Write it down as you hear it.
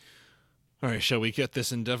All right, shall we get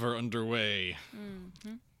this endeavor underway?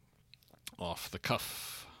 Mm-hmm. Off the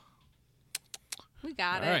cuff. We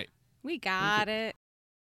got All it. right. We got it.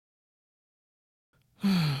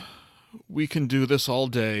 We Can Do This All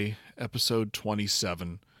Day, episode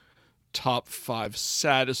 27. Top 5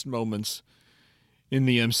 saddest moments in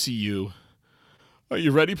the MCU. Are you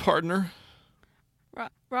ready, partner?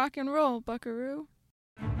 Rock and roll, buckaroo.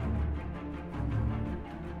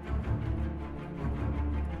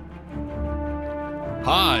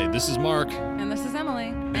 Hi, this is Mark. And this is Emily.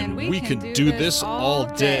 And we can do this all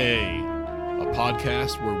day. A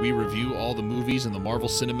podcast where we review all the movies in the Marvel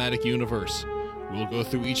Cinematic Universe. We'll go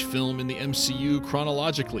through each film in the MCU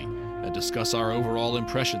chronologically and discuss our overall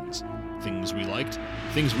impressions, things we liked,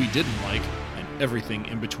 things we didn't like, and everything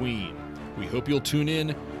in between. We hope you'll tune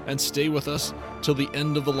in and stay with us till the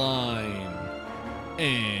end of the line.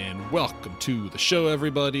 And welcome to the show,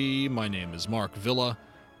 everybody. My name is Mark Villa.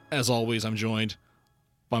 As always, I'm joined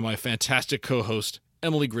by my fantastic co-host,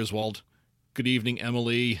 Emily Griswold. Good evening,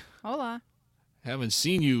 Emily. Hola. Haven't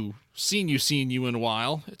seen you in a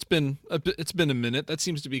while. It's been a minute. That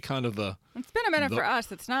seems to be kind of the... It's been a minute for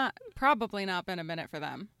us. It's probably not been a minute for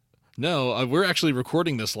them. No, we're actually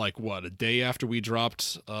recording this a day after we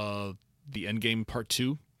dropped the Endgame Part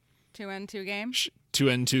 2? 2N2 game?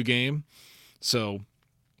 2N2 game. So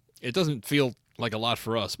it doesn't feel like a lot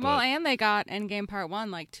for us. But well, and they got Endgame Part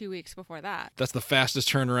 1 2 weeks before that. That's the fastest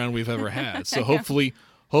turnaround we've ever had. So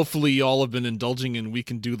hopefully y'all have been indulging in We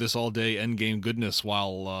Can Do This All Day Endgame goodness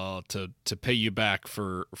while to pay you back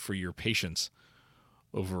for your patience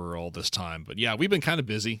over all this time. But yeah, we've been kind of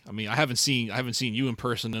busy. I mean, I haven't seen you in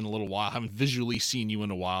person in a little while. I haven't visually seen you in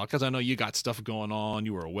a while because I know you got stuff going on.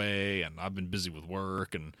 You were away, and I've been busy with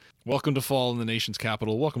work. And welcome to fall in the nation's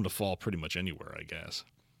capital. Welcome to fall pretty much anywhere, I guess.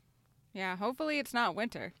 Yeah, hopefully it's not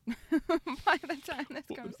winter by the time this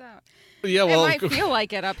comes out. Yeah, well, it might feel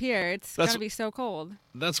like it up here. It's going to be so cold.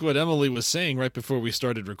 That's what Emily was saying right before we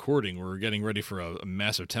started recording. We're getting ready for a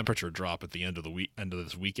massive temperature drop at the end of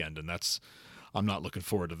this weekend, and I'm not looking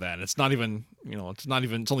forward to that. And it's not even, it's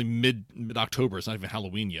only mid-October. It's not even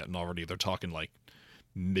Halloween yet, and already they're talking like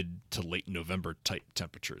mid to late November type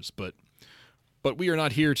temperatures. But we are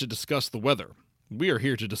not here to discuss the weather. We are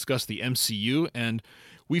here to discuss the MCU, and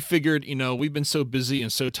we figured, we've been so busy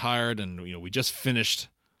and so tired, and we just finished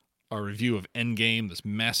our review of Endgame, this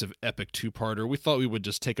massive epic two-parter. We thought we would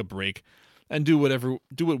just take a break and do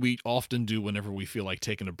what we often do whenever we feel like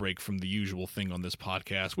taking a break from the usual thing on this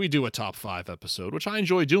podcast. We do a top 5 episode, which I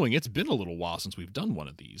enjoy doing. It's been a little while since we've done one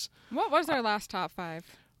of these. What was our last top 5?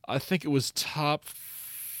 I think it was top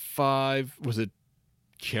 5. Was it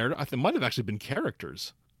character? I think it might have actually been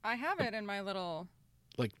characters. I have it in my little...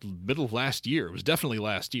 middle of last year. It was definitely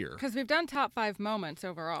last year. Because we've done top 5 moments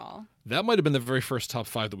overall. That might have been the very first top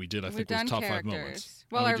 5 that we did. I think it was top characters. 5 moments.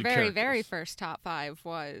 Well, our very first top 5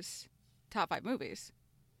 was top 5 movies.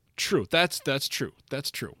 True. That's true. That's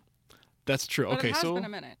true. But okay, it has so been a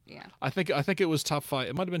minute. Yeah. I think it was top 5.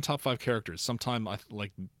 It might have been top 5 characters. Sometime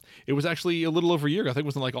it was actually a little over a year. I think it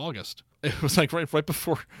was in August. It was right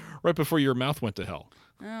before your mouth went to hell.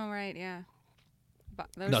 Oh right, yeah.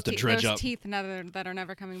 Not to dredge up teeth that are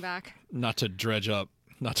never coming back. Not to dredge up,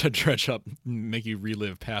 make you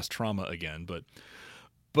relive past trauma again.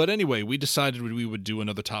 But anyway, we decided we would do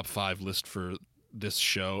another top 5 list for this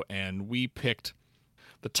show, and we picked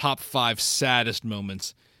the top 5 saddest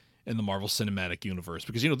moments in the Marvel Cinematic Universe.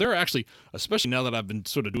 Because, there are actually, especially now that I've been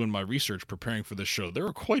sort of doing my research preparing for this show, there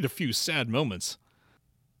are quite a few sad moments.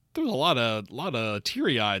 There's a lot of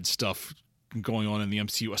teary-eyed stuff going on in the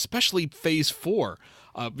MCU, especially Phase 4.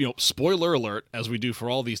 Spoiler alert, as we do for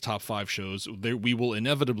all these top 5 shows, we will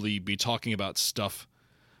inevitably be talking about stuff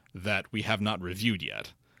that we have not reviewed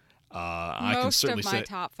yet. Most of my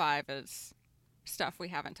top 5 is stuff we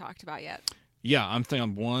haven't talked about yet. Yeah, I'm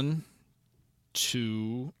thinking 1,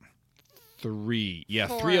 2, 3. Yeah,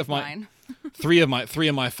 4 3 of my mine. 3 of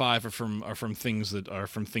my 5 are from things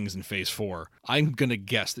in Phase 4. I'm gonna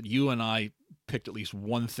guess that you and I picked at least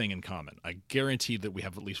one thing in common. I guarantee that we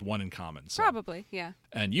have at least one in common. So. Probably, yeah.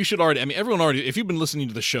 And you should everyone already, if you've been listening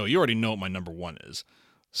to the show, you already know what my number 1 is.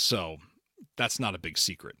 So that's not a big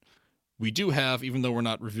secret. We do have, even though we're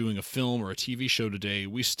not reviewing a film or a TV show today,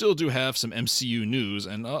 we still do have some MCU news,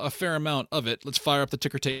 and a fair amount of it. Let's fire up the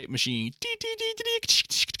ticker tape machine.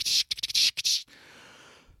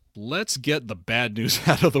 Let's get the bad news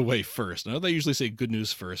out of the way first. I know they usually say good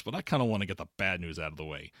news first, but I kind of want to get the bad news out of the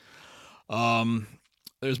way.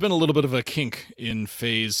 There's been a little bit of a kink in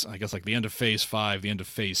the end of Phase 5, the end of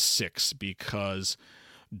Phase 6, because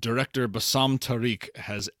director Bassam Tariq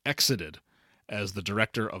has exited as the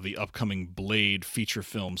director of the upcoming Blade feature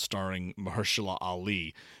film starring Mahershala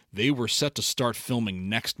Ali. They were set to start filming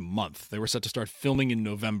next month. They were set to start filming in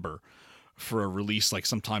November for a release like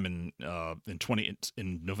sometime in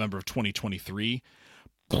November of 2023.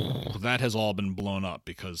 That has all been blown up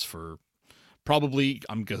because for probably,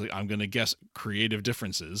 I'm going to guess, creative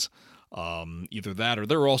differences. Either that or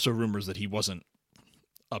there were also rumors that he wasn't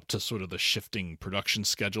up to sort of the shifting production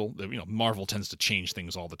schedule. Marvel tends to change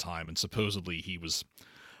things all the time, and supposedly he was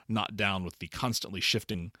not down with the constantly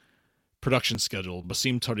shifting production schedule.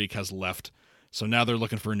 Basim Tariq has left, so now they're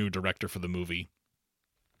looking for a new director for the movie.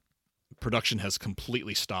 Production has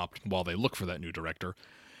completely stopped while they look for that new director.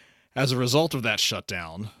 As a result of that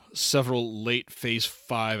shutdown, several late Phase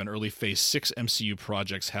 5 and early Phase 6 MCU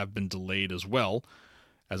projects have been delayed as well.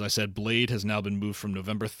 As I said, Blade has now been moved from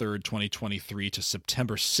November 3rd, 2023 to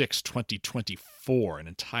September 6th, 2024, an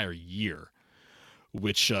entire year,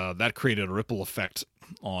 which that created a ripple effect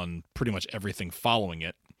on pretty much everything following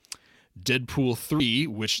it. Deadpool 3,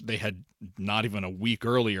 which they had not even a week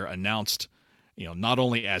earlier announced, not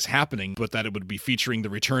only as happening, but that it would be featuring the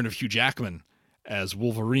return of Hugh Jackman as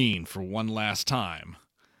Wolverine for one last time.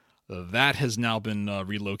 That has now been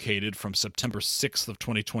relocated from September 6th of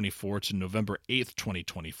 2024 to November 8th,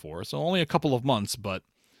 2024. So only a couple of months, but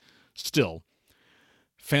still.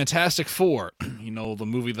 Fantastic Four, the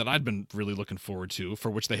movie that I'd been really looking forward to, for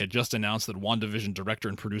which they had just announced that WandaVision director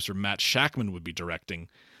and producer Matt Shakman would be directing.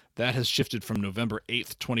 That has shifted from November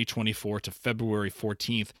 8th, 2024 to February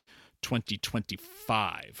 14th,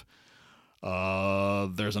 2025.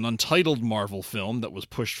 There's an untitled Marvel film that was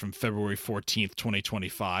pushed from February 14th,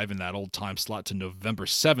 2025 in that old time slot to November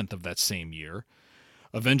 7th of that same year.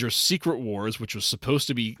 Avengers Secret Wars, which was supposed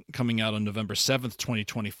to be coming out on November 7th,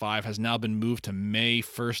 2025, has now been moved to May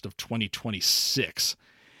 1st of 2026.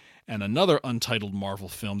 And another untitled Marvel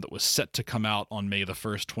film that was set to come out on May the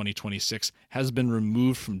 1st, 2026, has been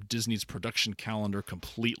removed from Disney's production calendar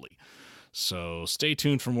completely. So stay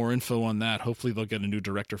tuned for more info on that. Hopefully they'll get a new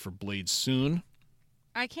director for Blade soon.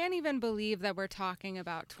 I can't even believe that we're talking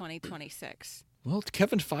about 2026. Well,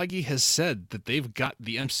 Kevin Feige has said that they've got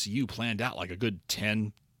the MCU planned out like a good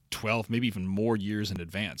 10, 12, maybe even more years in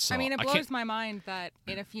advance. So it blows my mind that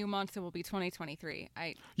in a few months it will be 2023.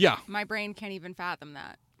 My brain can't even fathom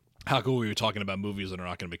that. How cool we were talking about movies that are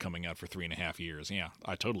not going to be coming out for 3.5 years. Yeah,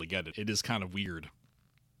 I totally get it. It is kind of weird.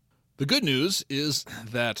 The good news is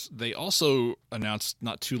that they also announced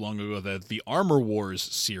not too long ago that the Armor Wars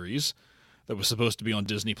series that was supposed to be on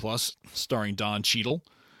Disney Plus, starring Don Cheadle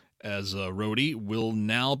as Rhodey, will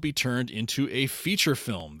now be turned into a feature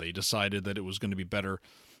film. They decided that it was going to be better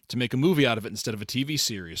to make a movie out of it instead of a TV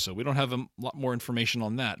series. So we don't have a lot more information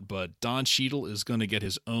on that, but Don Cheadle is going to get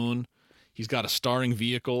his own. He's got a starring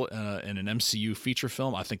vehicle in an MCU feature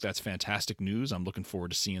film. I think that's fantastic news. I'm looking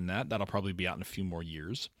forward to seeing that. That'll probably be out in a few more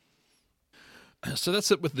years. So that's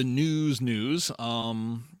it with the news.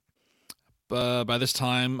 By this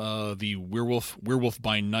time, the Werewolf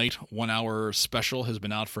by Night 1 hour special has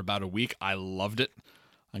been out for about a week. I loved it.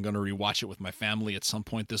 I'm going to rewatch it with my family at some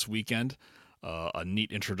point this weekend. A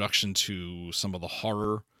neat introduction to some of the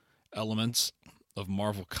horror elements of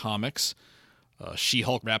Marvel Comics.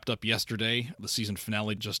 She-Hulk wrapped up yesterday. The season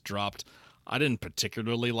finale just dropped. I didn't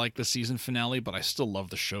particularly like the season finale, but I still love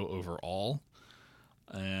the show overall.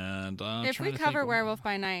 And if we cover Werewolf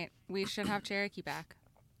by Night, we should have Cherokee back.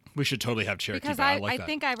 We should totally have Cherokee back. I like that. I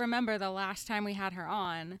think I remember the last time we had her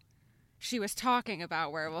on, she was talking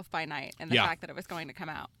about Werewolf by Night and the fact that it was going to come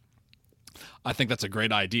out. I think that's a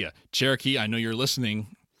great idea. Cherokee, I know you're listening.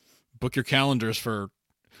 Book your calendars for,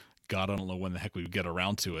 God, I don't know when the heck we would get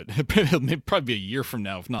around to it. It'll probably be a year from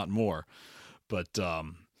now, if not more. But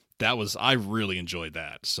I really enjoyed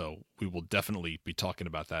that. So we will definitely be talking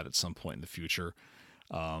about that at some point in the future.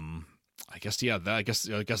 I guess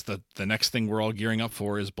the next thing we're all gearing up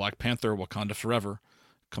for is Black Panther: Wakanda Forever,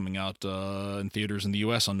 coming out in theaters in the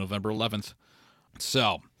U.S. on November 11th.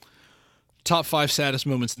 So, top 5 saddest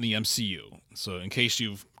moments in the MCU. So, in case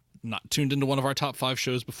you've not tuned into one of our top 5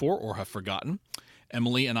 shows before or have forgotten,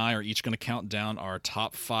 Emily and I are each going to count down our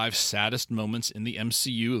top 5 saddest moments in the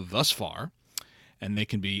MCU thus far, and they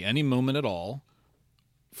can be any moment at all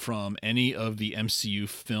from any of the MCU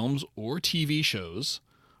films or TV shows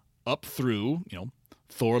up through,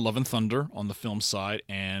 Thor: Love and Thunder on the film side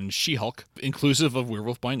and She-Hulk, inclusive of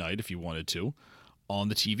Werewolf by Night if you wanted to, on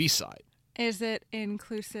the TV side. Is it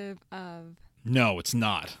inclusive of... No, it's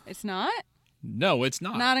not. It's not? No, it's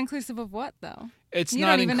not. Not inclusive of what, though? It's you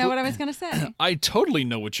not. You don't even know what I was going to say. I totally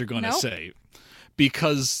know what you're going to say.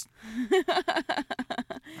 Because...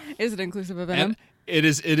 Is it inclusive of Venom? It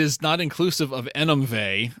is not inclusive of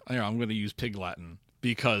Enumve. I'm going to use Pig Latin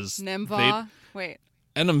because Nimva. Wait.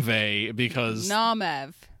 Enumve because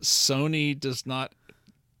Namev. Disney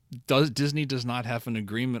does not have an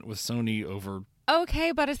agreement with Sony over.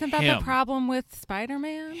 Okay, but isn't that the problem with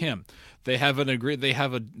Spider-Man? They have they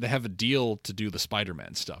have a deal to do the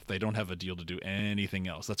Spider-Man stuff. They don't have a deal to do anything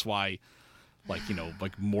else. That's why, like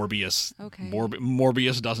Morbius. Okay.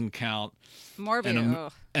 Morbius doesn't count.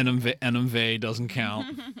 Morbius. Enumve doesn't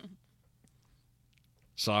count.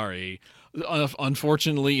 Sorry.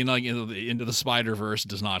 Unfortunately, Into the Spider-Verse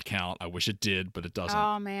does not count. I wish it did, but it doesn't.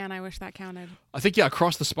 Oh man, I wish that counted. I think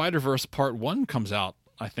Across the Spider-Verse Part 1 comes out,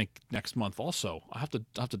 I think, next month also. I have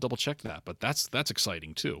to double check that, but that's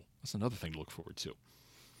exciting too. That's another thing to look forward to.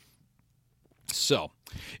 So,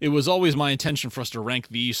 it was always my intention for us to rank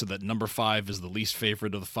these so that number 5 is the least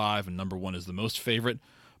favorite of the 5 and number 1 is the most favorite.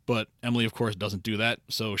 But Emily, of course, doesn't do that,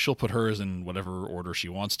 so she'll put hers in whatever order she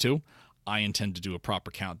wants to. I intend to do a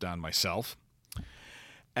proper countdown myself.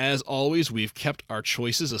 As always, we've kept our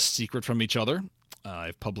choices a secret from each other.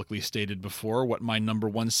 I've publicly stated before what my number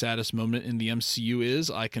 1 saddest moment in the MCU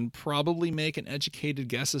is. I can probably make an educated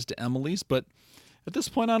guess as to Emily's, but at this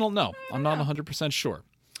point, I don't know. I'm not 100% sure.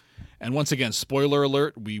 And once again, spoiler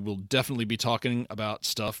alert, we will definitely be talking about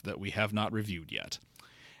stuff that we have not reviewed yet.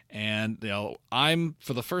 And, I'm,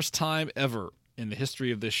 for the first time ever in the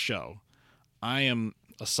history of this show, I am,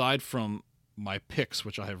 aside from my picks,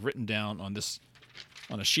 which I have written down on this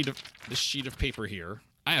sheet of paper here,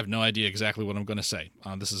 I have no idea exactly what I'm going to say.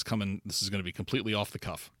 This is going to be completely off the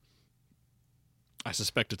cuff. I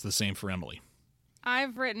suspect it's the same for Emily.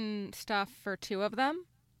 I've written stuff for 2 of them,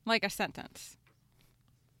 like a sentence.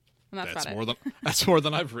 And that's more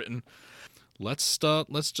than I've written. Let's start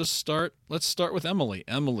with Emily.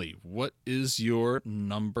 Emily, what is your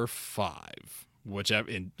number 5? Whichever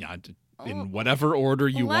in whatever order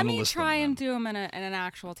you want to list them. Let me try and do them in an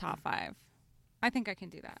actual top 5. I think I can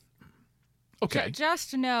do that. Okay.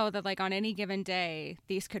 Just to know that, like, on any given day,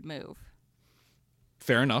 these could move.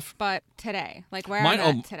 Fair enough. But today, like where I'm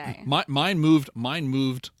at today. Mine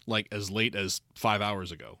moved like as late as 5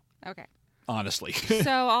 hours ago. Okay. Honestly.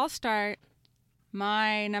 So I'll start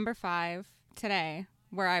my number 5 today,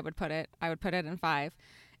 where I would put it in 5,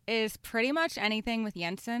 is pretty much anything with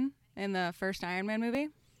Jensen in the first Iron Man movie.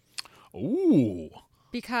 Ooh.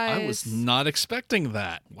 Because I was not expecting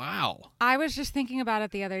that. Wow. I was just thinking about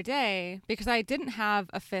it the other day because I didn't have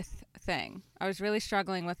a 5th thing. I was really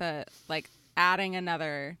struggling with adding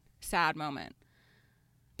another sad moment.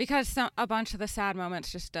 Because a bunch of the sad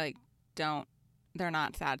moments just they're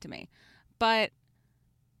not sad to me. But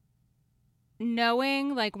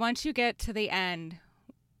knowing, like, once you get to the end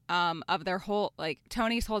of their whole, like,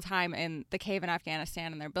 Tony's whole time in the cave in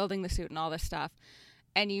Afghanistan and they're building the suit and all this stuff,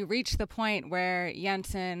 and you reach the point where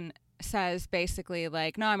Jensen says basically,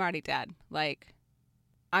 like, no, I'm already dead. Like,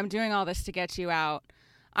 I'm doing all this to get you out.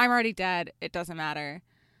 I'm already dead. It doesn't matter.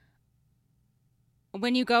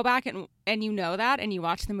 When you go back and you know that and you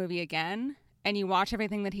watch the movie again and you watch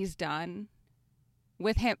everything that he's done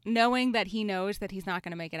with him, knowing that he knows that he's not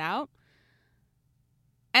going to make it out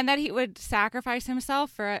and that he would sacrifice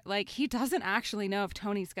himself for it, like, he doesn't actually know if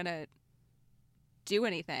Tony's going to do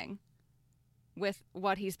anything with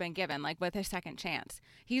what he's been given, like with his second chance.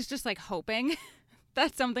 He's just like hoping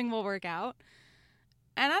that something will work out.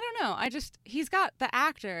 And I don't know. He's got the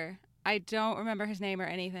actor. I don't remember his name or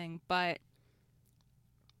anything, but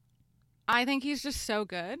I think he's just so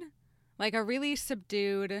good. Like a really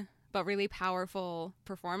subdued but really powerful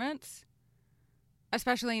performance,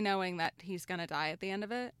 especially knowing that he's going to die at the end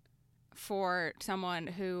of it, for someone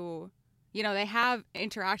who, they have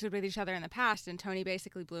interacted with each other in the past and Tony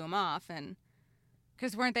basically blew him off. And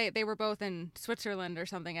because they were both in Switzerland or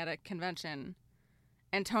something at a convention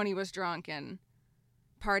and Tony was drunk and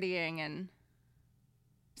partying, and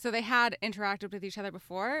so they had interacted with each other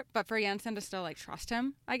before, but for Jensen to still, like, trust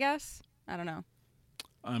him, I guess. I don't know.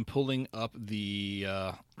 I'm pulling up the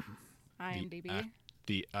IMDb.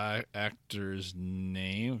 The actor's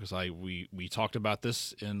name because we talked about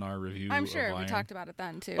this in our review. I'm sure we talked about it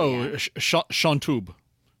then too. Oh, yeah. Sean Tube.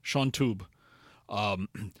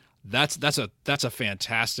 That's a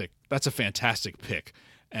fantastic pick.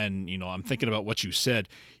 And I'm thinking about what you said.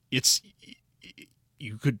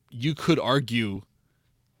 You could argue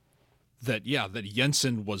that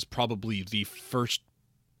Jensen was probably the first.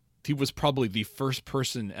 He was probably the first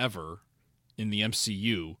person ever in the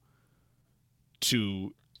MCU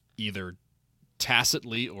to either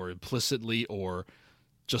tacitly or implicitly or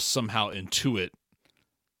just somehow intuit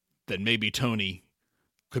that maybe Tony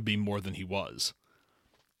could be more than he was.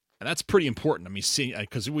 And that's pretty important. I mean, seeing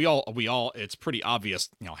because we all, it's pretty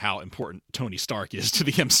obvious, how important Tony Stark is to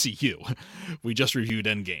the MCU. We just reviewed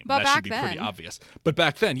Endgame. But that should back be then, pretty obvious. But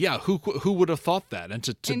back then, yeah, who would have thought that? And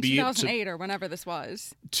to in be 2008 or whenever this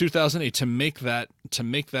was, 2008, to make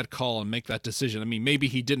that call and make that decision. I mean, maybe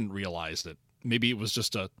he didn't realize it. Maybe it was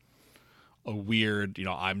just a weird,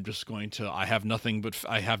 I'm just going to. I have nothing but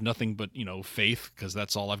faith, because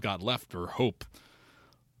that's all I've got left, or hope.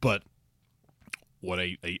 But what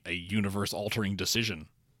a universe-altering decision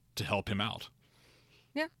to help him out.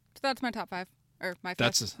 Yeah, so that's my top 5, or my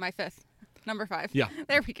fifth, number 5. Yeah,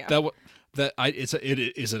 there we go. Is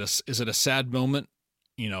it a sad moment?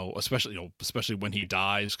 Especially when he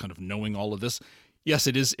dies, kind of knowing all of this. Yes,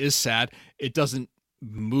 it is sad. It doesn't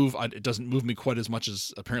move me quite as much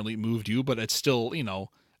as apparently it moved you, but it's still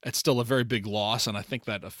a very big loss, and I think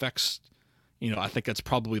that affects. I think that's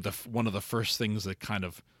probably one of the first things that kind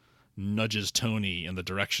of nudges Tony in the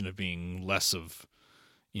direction of being less of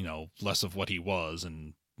what he was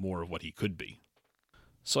and more of what he could be.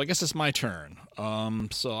 So I guess it's my turn.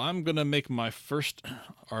 So I'm gonna make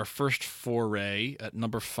our first foray at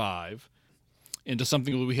number 5 into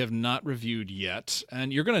something that we have not reviewed yet,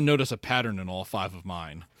 and you're gonna notice a pattern in all 5 of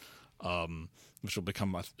mine, which will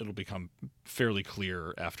become fairly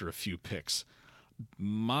clear after a few picks.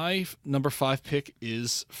 My number 5 pick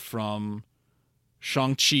is from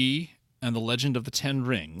Shang-Chi and the Legend of the Ten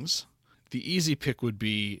Rings. The easy pick would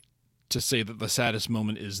be to say that the saddest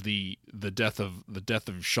moment is the death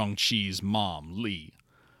of Shang-Chi's mom, Li.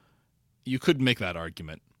 You could make that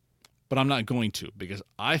argument, but I'm not going to, because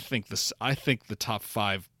I think the top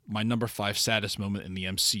 5, my number 5 saddest moment in the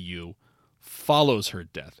MCU follows her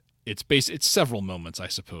death. It's several moments, I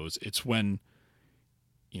suppose. It's when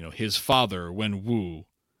his father, Wenwu,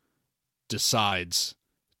 decides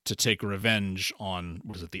to take revenge on,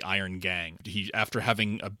 the Iron Gang. He, after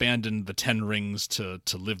having abandoned the Ten Rings to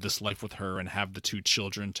live this life with her and have the 2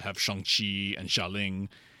 children, to have Shang-Chi and Xialing,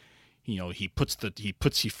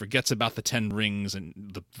 he forgets about the Ten Rings and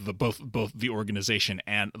both the organization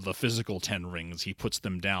and the physical Ten Rings. He puts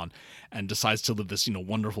them down and decides to live this,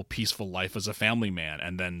 wonderful, peaceful life as a family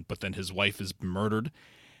man. But then his wife is murdered,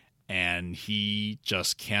 and he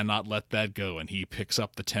just cannot let that go. And he picks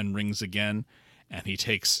up the Ten Rings again, and he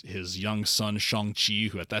takes his young son, Shang-Chi,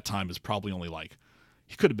 who at that time is probably only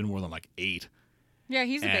he could have been more than 8. Yeah,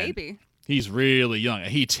 he's a baby. He's really young.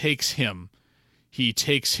 And he takes him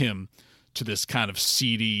to this kind of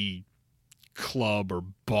seedy club or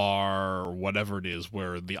bar or whatever it is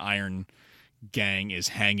where the Iron Gang is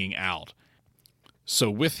hanging out.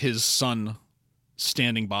 So with his son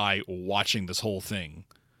standing by watching this whole thing,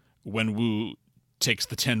 Wenwu takes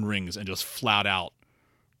the Ten Rings and just flat out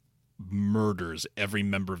murders every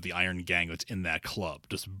member of the Iron Gang that's in that club,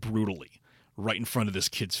 just brutally, right in front of this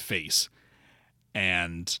kid's face.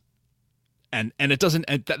 And it doesn't,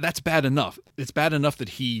 and that's bad enough. It's bad enough that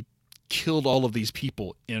he killed all of these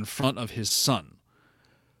people in front of his son.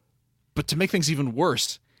 But to make things even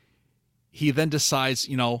worse, he then decides,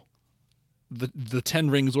 the Ten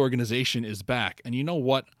Rings organization is back, and you know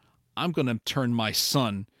what? I'm going to turn my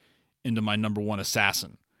son into my number 1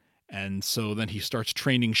 assassin. And so then he starts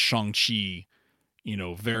training Shang-Chi,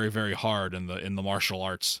 very, very hard in the martial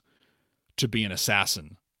arts to be an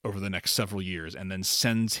assassin over the next several years, and then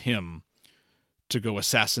sends him to go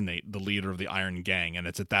assassinate the leader of the Iron Gang. And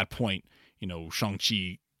it's at that point,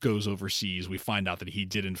 Shang-Chi goes overseas. We find out that he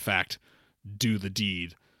did in fact do the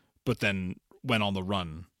deed, but then went on the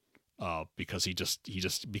run because he just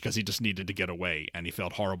needed to get away, and he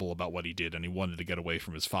felt horrible about what he did, and he wanted to get away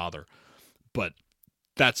from his father. But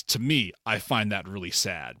that's, to me, I find that really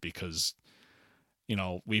sad, because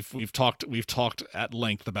we've talked at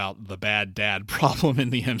length about the bad dad problem in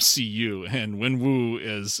the MCU, and Wenwu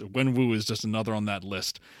is just another on that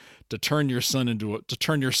list. To turn your son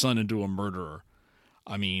into a murderer.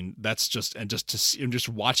 I mean, that's just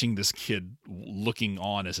watching this kid looking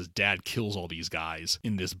on as his dad kills all these guys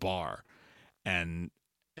in this bar, and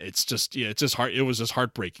it's just hard. It was just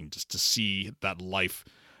heartbreaking just to see that life,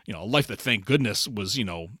 a life that, thank goodness, was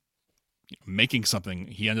making something.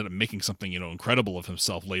 He ended up making something incredible of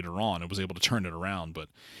himself later on, and was able to turn it around. But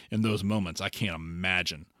in those moments, I can't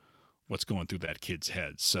imagine what's going through that kid's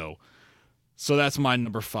head. So that's my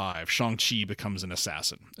number 5. Shang-Chi becomes an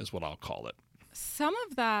assassin, is what I'll call it. Some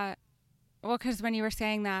of that, well, because when you were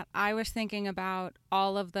saying that, I was thinking about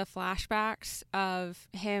all of the flashbacks of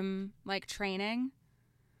him training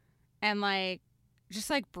and just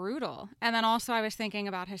brutal. And then also I was thinking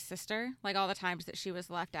about his sister, all the times that she was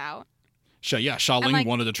left out. Yeah, Xialing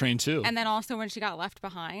wanted to train too. And then also when she got left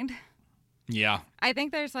behind. Yeah. I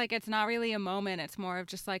think there's like, it's not really a moment. It's more of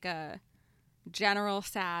just like a general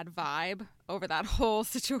sad vibe over that whole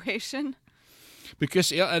situation.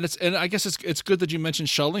 Because and I guess it's good that you mentioned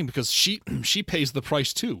Charlene, because she pays the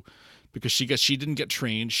price too, because she didn't get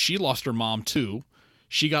trained. She lost her mom too.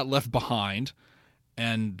 She got left behind,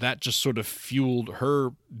 and that just sort of fueled her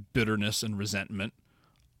bitterness and resentment,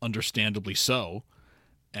 understandably so.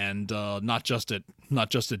 And not just at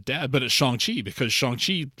Dad, but at Shang-Chi, because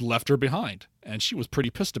Shang-Chi left her behind, and she was pretty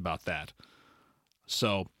pissed about that.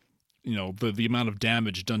 So, the amount of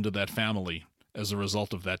damage done to that family as a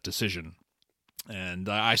result of that decision. And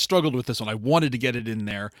I struggled with this one. I wanted to get it in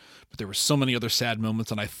there, but there were so many other sad moments,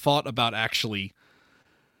 and I thought about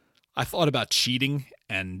cheating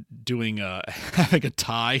and doing having a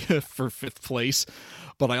tie for 5th place,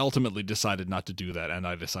 but I ultimately decided not to do that, and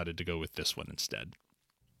I decided to go with this one instead.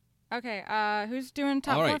 Okay, who's doing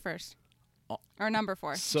top 4 first? Or number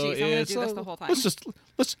 4? So Jeez, I'm going to do this the whole time.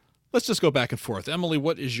 Let's just go back and forth. Emily,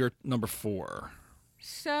 what is your number 4?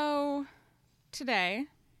 So, today,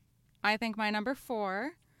 I think my number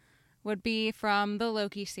 4 would be from the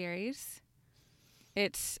Loki series.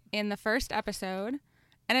 It's in the first episode,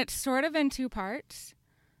 and it's sort of in 2 parts.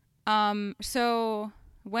 So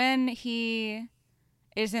when he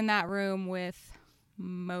is in that room with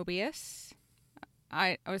Mobius,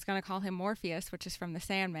 I was going to call him Morpheus, which is from the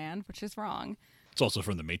Sandman, which is wrong. It's also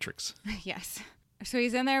from the Matrix. Yes. So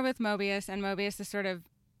he's in there with Mobius, and Mobius is sort of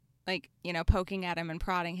like, poking at him and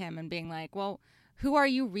prodding him and being like, well, who are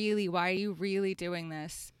you really? Why are you really doing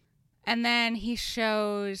this? And then he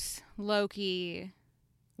shows Loki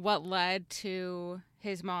what led to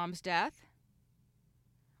his mom's death,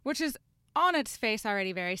 which is on its face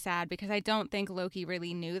already very sad, because I don't think Loki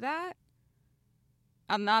really knew that.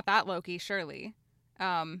 Not that Loki, surely,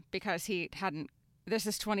 because he hadn't. This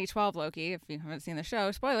is 2012 Loki, if you haven't seen the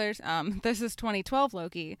show, spoilers. This is 2012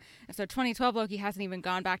 Loki, and so 2012 Loki hasn't even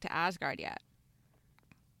gone back to Asgard yet.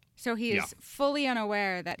 So he is fully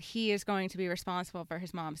unaware that he is going to be responsible for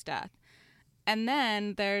his mom's death. And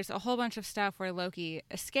then there's a whole bunch of stuff where Loki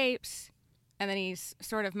escapes, and then he's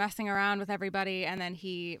sort of messing around with everybody, and then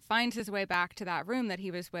he finds his way back to that room that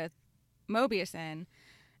he was with Mobius in,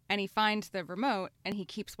 and he finds the remote, and he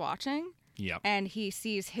keeps watching. Yep. And he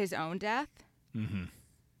sees his own death. Mm-hmm.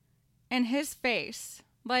 And his face,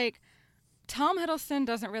 like, Tom Hiddleston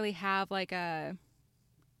doesn't really have like a...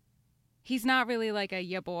 He's not really like a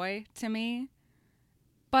ya boy to me.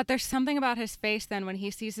 But there's something about his face then when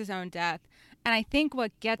he sees his own death. And I think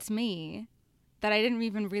what gets me, that I didn't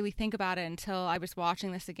even really think about it until I was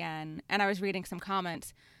watching this again and I was reading some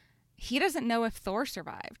comments, he doesn't know if Thor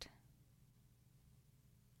survived.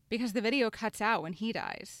 Because the video cuts out when he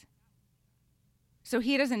dies. So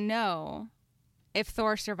he doesn't know if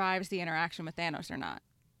Thor survives the interaction with Thanos or not.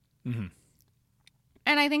 Mm-hmm.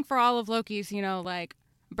 And I think for all of Loki's, like,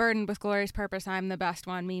 burdened with glorious purpose, I'm the best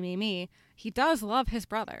one, me, he does love his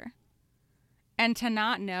brother. And to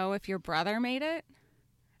not know if your brother made it,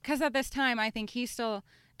 because at this time, I think he still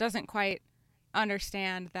doesn't quite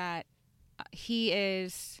understand that he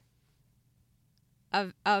is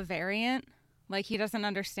a variant. Like, he doesn't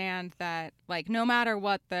understand that, like, no matter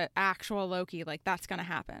what the actual Loki, like, that's going to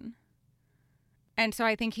happen. And so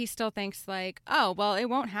I think he still thinks, like, oh, well, it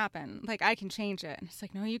won't happen. Like, I can change it. And it's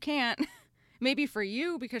like, no, you can't. Maybe for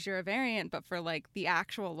you because you're a variant, but for, like, the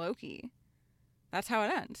actual Loki, that's how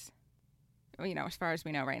it ends. As far as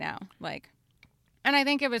we know right now. Like, and I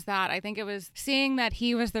think it was that. I think it was seeing that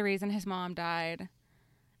he was the reason his mom died.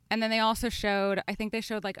 And then they also showed,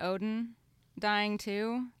 like, Odin dying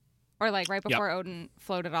too. Or, like, right before Odin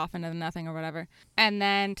floated off into nothing or whatever. And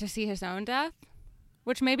then to see his own death,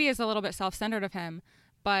 which maybe is a little bit self-centered of him,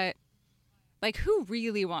 but, like, who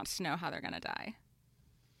really wants to know how they're going to die?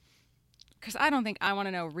 Because I don't think I want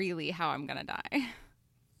to know really how I'm going to die.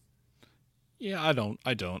 Yeah, I don't.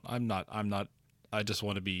 I'm not. I just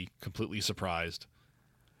want to be completely surprised.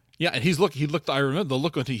 Yeah, and he looked, I remember the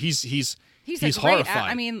look on he's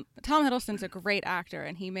horrified. Tom Hiddleston's a great actor,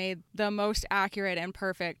 and he made the most accurate and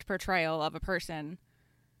perfect portrayal of a person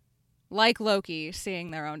like Loki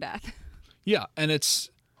seeing their own death. Yeah, and it's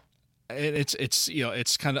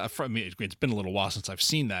kind of, I mean, it's been a little while since I've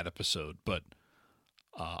seen that episode, but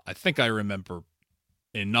I think I remember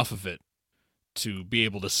enough of it to be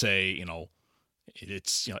able to say,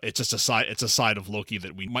 it's just a side of Loki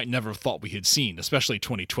that we might never have thought we had seen, especially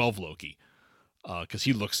 2012 Loki, because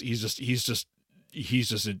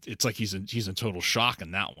it's like he's in total shock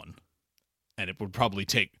in that one, and it would probably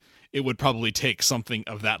take something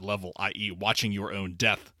of that level, i.e., watching your own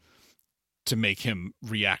death, to make him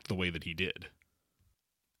react the way that he did.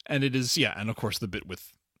 And it is, and of course the bit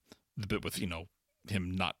with the bit with,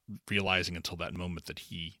 him not realizing until that moment that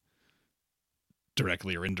he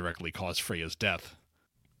directly or indirectly caused Freya's death.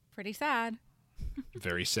 Pretty sad.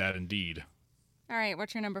 Very sad indeed. All right,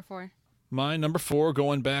 what's your number 4? My number 4,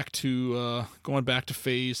 going back to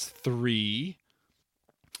phase 3.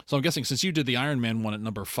 So I'm guessing since you did the Iron Man one at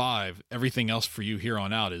number 5, everything else for you here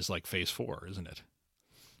on out is like phase 4, isn't it?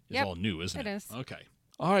 It's all new, isn't it? It is. Okay.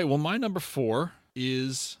 All right. Well, my number 4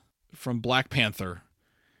 is from Black Panther,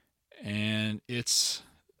 and it's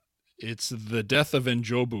the death of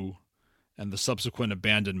N'Jobu and the subsequent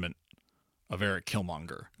abandonment of Eric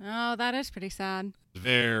Killmonger. Oh, that is pretty sad.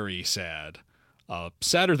 Very sad.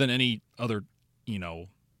 Sadder than any other,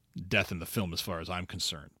 death in the film as far as I'm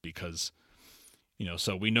concerned, because,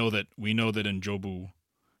 so we know that N'Jobu,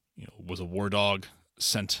 was a war dog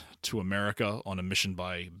sent to America on a mission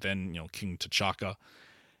by then, King T'Chaka,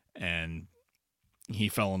 and he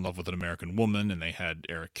fell in love with an American woman, and they had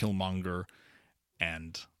Eric Killmonger,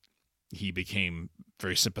 and he became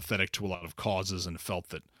very sympathetic to a lot of causes and felt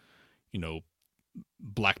that,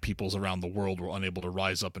 black peoples around the world were unable to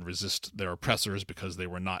rise up and resist their oppressors because they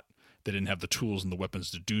didn't have the tools and the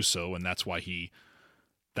weapons to do so, and that's why he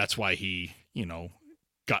got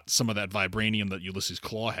some of that vibranium that Ulysses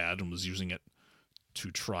Klaue had and was using it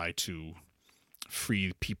to try to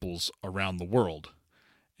free peoples around the world.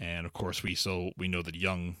 And of course, we know that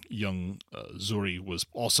young Zuri was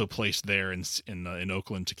also placed there in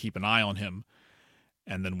Oakland to keep an eye on him.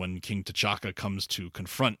 And then when King T'Chaka comes to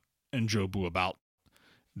confront N'Jobu about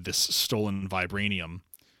this stolen vibranium,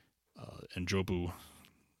 N'Jobu,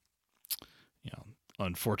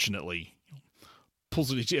 unfortunately,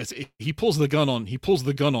 he pulls the gun on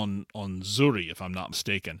Zuri, if I'm not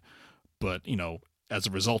mistaken. But as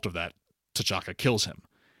a result of that, T'Chaka kills him,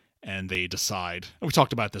 and they decide. And we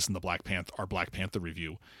talked about this in our Black Panther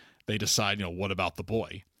review. They decide, what about the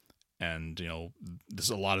boy? And a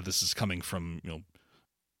lot of this is coming from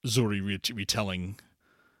Zuri retelling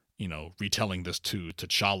this to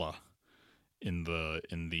T'Challa in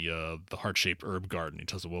the heart-shaped herb garden. He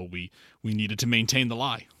tells him, well, we needed to maintain the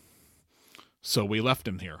lie, so we left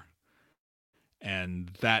him here.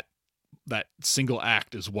 And that single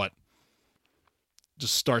act is what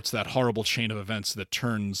just starts that horrible chain of events that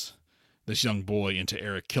turns this young boy into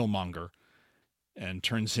Eric Killmonger and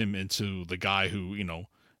turns him into the guy who,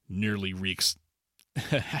 nearly wreaks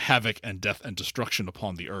havoc and death and destruction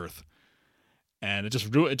upon the earth. And it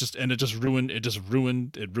ruined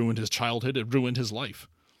his childhood. It ruined his life.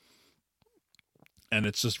 And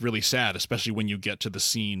it's just really sad, especially when you get to the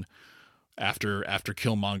scene after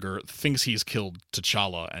Killmonger thinks he's killed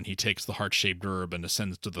T'Challa, and he takes the heart-shaped herb and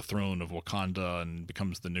ascends to the throne of Wakanda and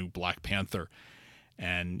becomes the new Black Panther.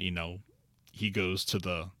 And he goes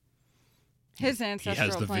to his ancestral he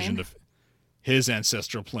has the vision of his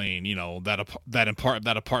ancestral plane.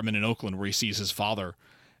 That apartment in Oakland where he sees his father,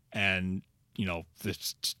 and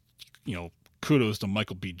kudos to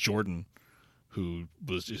Michael B. Jordan, who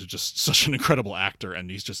is just such an incredible actor, and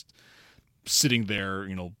he's just sitting there,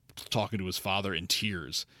 talking to his father in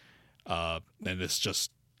tears. And it's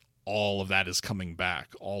just, all of that is coming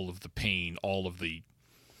back. All of the pain, all of the,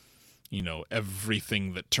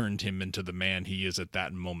 everything that turned him into the man he is at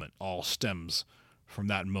that moment, all stems from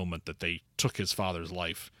that moment that they took his father's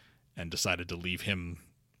life and decided to leave him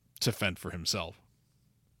to fend for himself.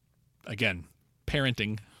 Again,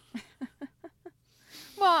 parenting.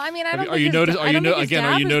 Well, I mean, I don't Are you noticing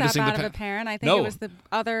that bad of a parent? I think it was the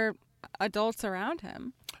other adults around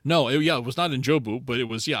him. No, it was not N'Jobu, but it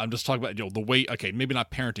was, I'm just talking about, the way, okay, maybe not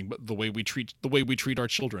parenting, but the way we treat our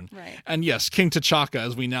children. Right. And yes, King T'Chaka,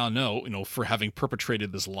 as we now know, for having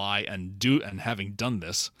perpetrated this lie and having done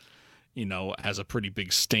this, has a pretty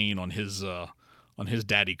big stain on his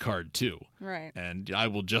daddy card too. Right. And I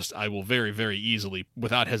will very, very easily,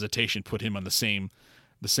 without hesitation, put him on the same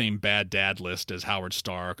bad dad list as Howard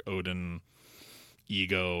Stark, Odin,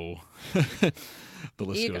 Ego. The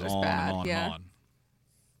list Ego's goes on bad, and on yeah. and on.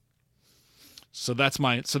 So that's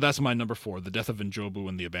my number 4, the death of N'Jobu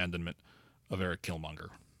and the abandonment of Eric Killmonger.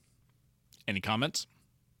 Any comments?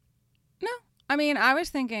 No. I mean, I was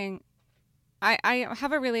thinking, I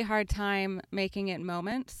have a really hard time making it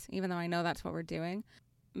moments, even though I know that's what we're doing,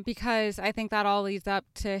 because I think that all leads up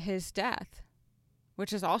to his death,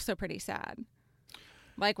 which is also pretty sad.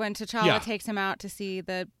 Like when T'Challa takes him out to see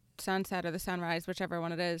the sunset or the sunrise, whichever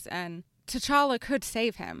one it is, and T'Challa could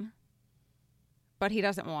save him, but he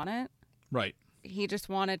doesn't want it. Right. He just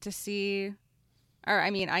wanted to see, or I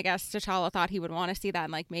mean, I guess T'Challa thought he would want to see that,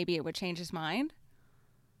 and like maybe it would change his mind.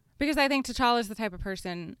 Because I think T'Challa is the type of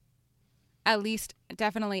person at least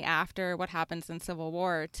definitely after what happens in Civil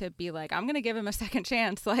War, to be like, I'm going to give him a second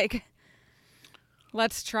chance. Like,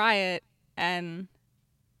 let's try it. And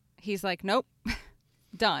he's like, nope,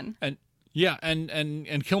 done. And yeah, and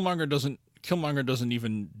Killmonger doesn't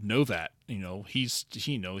even know that. He's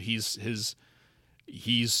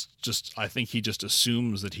just, I think he just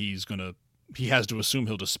assumes that he has to assume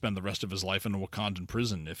he'll just spend the rest of his life in a Wakandan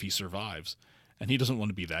prison if he survives. And he doesn't want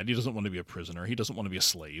to be that. He doesn't want to be a prisoner. He doesn't want to be a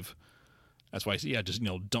slave. That's why, yeah, just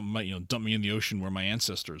dump me in the ocean where my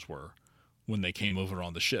ancestors were when they came over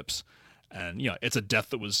on the ships. And it's a death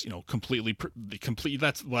that was completely.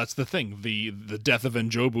 That's the thing. The death of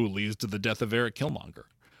N'Jobu leads to the death of Eric Killmonger,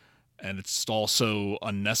 and it's also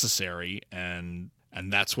unnecessary, and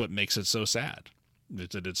that's what makes it so sad.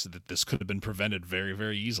 That this could have been prevented very,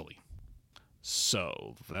 very easily.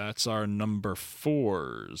 So that's our number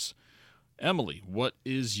 4s. Emily, what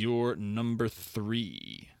is your number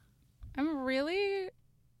 3? I'm really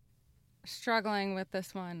struggling with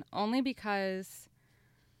this one, only because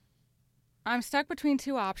I'm stuck between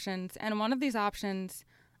 2 options, and one of these options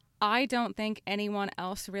I don't think anyone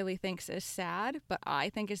else really thinks is sad, but I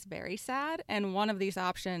think is very sad, and one of these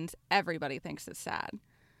options everybody thinks is sad.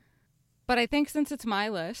 But I think since it's my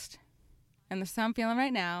list, and this is how I'm feeling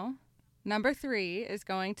right now, number 3 is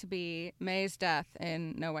going to be May's death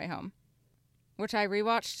in No Way Home, which I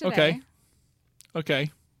rewatched today.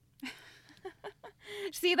 Okay.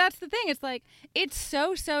 See, that's the thing. It's like, it's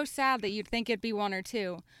so sad that you'd think it'd be 1 or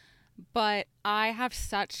 2. But I have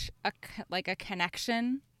such a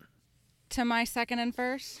connection to my second and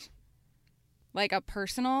first. Like a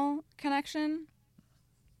personal connection.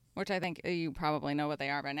 Which I think you probably know what they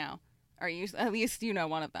are by now. Or at least you know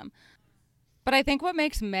one of them. But I think what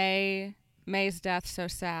makes May's death so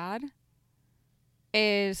sad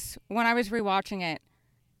is when I was rewatching it,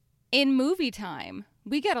 in movie time,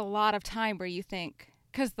 we get a lot of time where you think,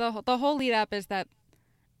 because the whole lead up is that,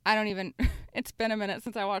 it's been a minute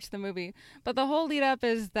since I watched the movie, but the whole lead up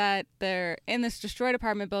is that they're in this destroyed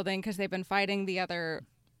apartment building because they've been fighting the other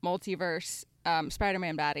multiverse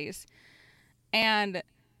Spider-Man baddies. And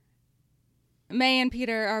May and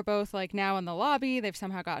Peter are both like now in the lobby. They've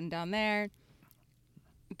somehow gotten down there.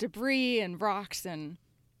 Debris and rocks and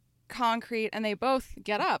concrete, and they both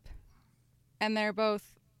get up. And they're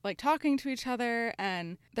both like talking to each other,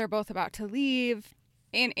 and they're both about to leave.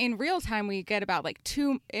 In real time, we get about like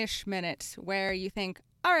 2-ish minutes where you think,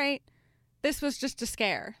 all right, this was just a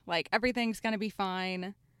scare. Like, everything's going to be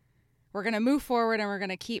fine. We're going to move forward and we're going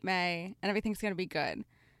to keep May and everything's going to be good.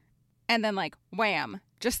 And then like, wham,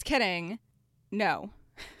 just kidding. No.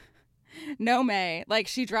 No May. Like,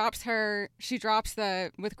 she drops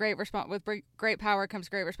the, with great power comes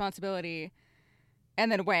great responsibility.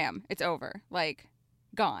 And then wham, it's over. Like,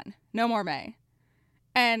 gone. No more May.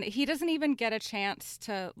 And he doesn't even get a chance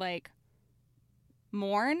to, like,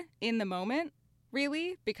 mourn in the moment,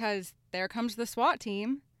 really, because there comes the SWAT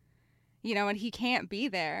team, and he can't be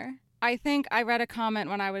there. I think I read a comment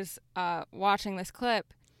when I was watching this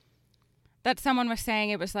clip that someone was saying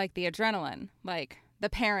it was like the adrenaline, like the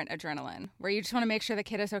parent adrenaline, where you just want to make sure the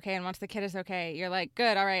kid is okay, and once the kid is okay, you're like,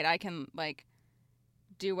 good, all right, I can, like,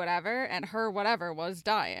 do whatever, and her whatever was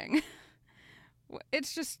dying.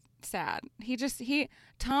 It's just sad.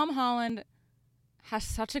 Tom Holland has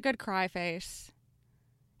such a good cry face.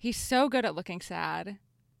 He's so good at looking sad.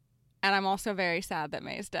 And I'm also very sad that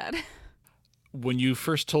May's dead. When you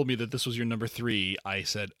first told me that this was your number 3, I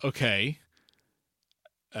said, okay.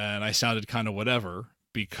 And I sounded kind of whatever,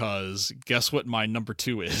 because guess what my number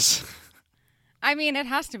 2 is? I mean, it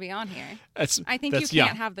has to be on here. I think you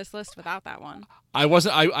can't have this list without that one. I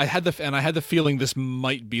had the feeling this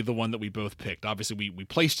might be the one that we both picked. Obviously, we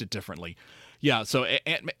placed it differently. Yeah, so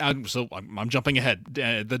I'm jumping ahead.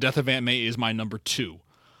 The death of Aunt May is my number 2.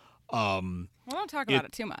 Well, don't talk about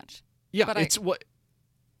it too much. Yeah, but it's what.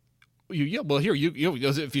 Well, here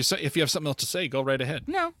if you have something else to say, go right ahead.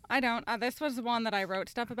 No, I don't. This was the one that I wrote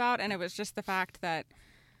stuff about, and it was just the fact that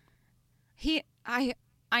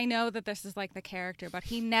I know that this is like the character, but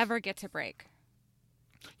he never gets a break.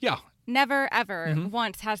 Yeah. Never, ever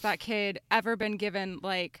once has that kid ever been given,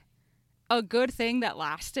 like, a good thing that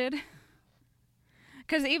lasted.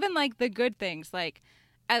 Because even, like, the good things, like,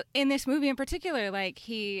 in this movie in particular, like,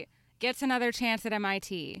 he gets another chance at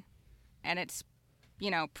MIT, and it's,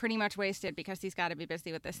 pretty much wasted because he's got to be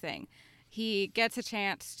busy with this thing. He gets a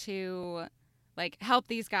chance to, like, help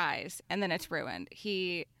these guys, and then it's ruined.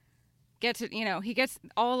 He gets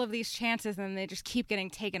all of these chances, and they just keep getting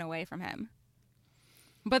taken away from him.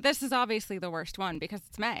 But this is obviously the worst one because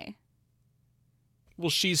it's May.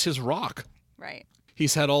 Well, she's his rock. Right.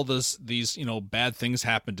 He's had all these bad things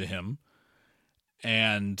happen to him,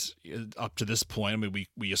 And up to this point, I mean,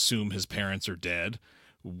 we assume his parents are dead.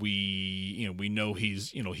 We know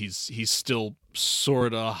he's still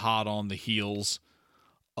sort of hot on the heels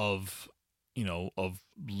of of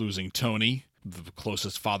losing Tony, the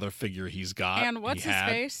closest father figure he's got. And what's his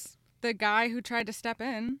face? The guy who tried to step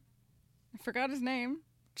in. I forgot his name.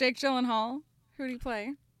 Jake Gyllenhaal. Who did he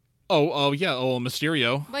play? Oh yeah,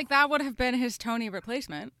 Mysterio. Like, that would have been his Tony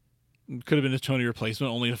replacement. Could have been his Tony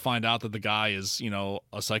replacement, only to find out that the guy is,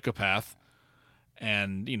 a psychopath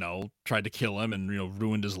and, tried to kill him and,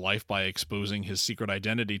 ruined his life by exposing his secret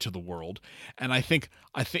identity to the world. And I think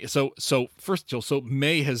so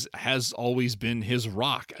May has always been his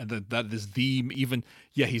rock. And that is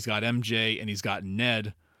he's got MJ and he's got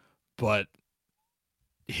Ned, but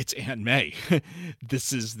it's Aunt May.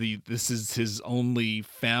 This is his only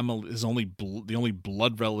family, the only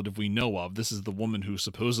blood relative we know of. This is the woman who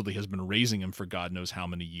supposedly has been raising him for God knows how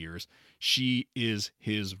many years. She is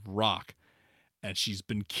his rock, and she's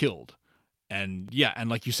been killed. And yeah, and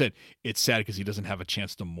like you said, it's sad because he doesn't have a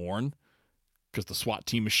chance to mourn because the SWAT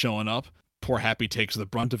team is showing up. Poor Happy takes the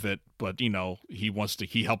brunt of it, but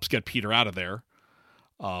he helps get Peter out of there.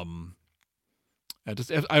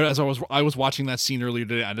 As I was watching that scene earlier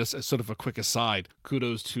today, I just, as sort of a quick aside,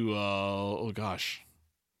 kudos to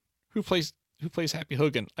who plays Happy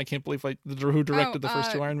Hogan? I can't believe who directed the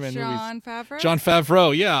first two Iron Man movies. Jon Favreau. Jon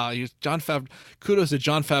Favreau, yeah, Jon Favreau. Kudos to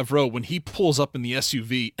Jon Favreau when he pulls up in the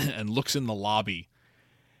SUV and looks in the lobby.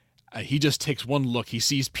 He just takes one look. He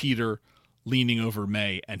sees Peter leaning over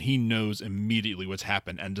May, and he knows immediately what's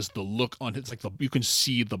happened. And just the look on his, you can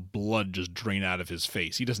see the blood just drain out of his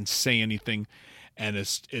face. He doesn't say anything. And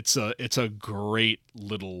it's a great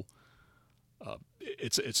little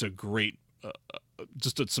it's a great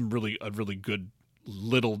a really good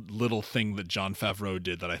little thing that Jon Favreau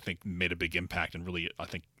did that I think made a big impact and really I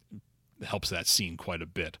think helps that scene quite a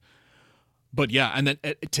bit. But yeah, and then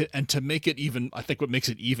to make it even, I think what makes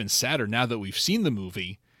it even sadder now that we've seen the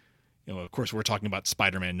movie, of course we're talking about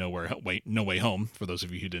Spider-Man No Way Home for those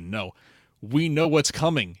of you who didn't know. We know what's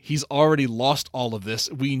coming. He's already lost all of this.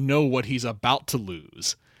 We know what he's about to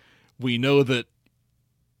lose. We know that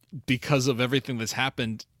because of everything that's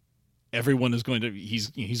happened, everyone is going to he's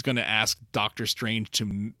going to ask Doctor Strange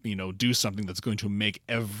to do something that's going to make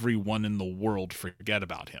everyone in the world forget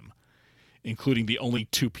about him, including the only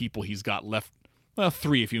two people he's got left. Well,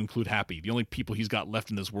 three if you include Happy. The only people he's got left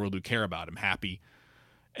in this world who care about him: Happy,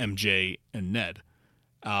 MJ, and Ned.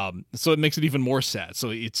 So it makes it even more sad. So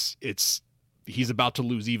he's about to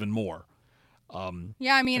lose even more.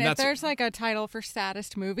 Yeah, I mean, if there's like a title for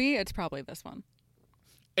saddest movie, it's probably this one.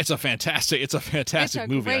 It's a fantastic movie. It's a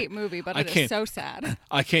great movie, but it is so sad.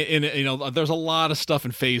 I can't, and there's a lot of stuff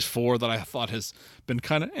in Phase 4 that I thought has been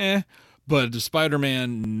kind of but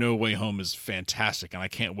Spider-Man No Way Home is fantastic, and I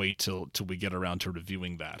can't wait till we get around to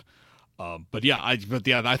reviewing that. I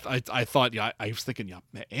thought, I was thinking,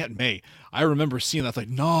 Aunt May. I remember seeing that,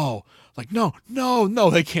 no,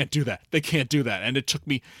 they can't do that. They can't do that. And it took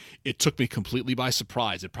me completely by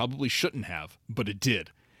surprise. It probably shouldn't have, but it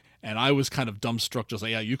did. And I was kind of dumbstruck, just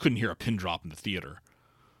you couldn't hear a pin drop in the theater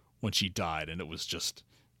when she died, and it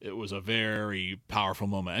was a very powerful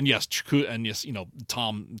moment. And yes,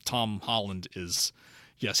 Tom Holland is,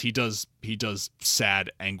 yes, he does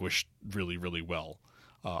sad anguish really, really well.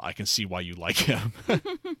 I can see why you like him.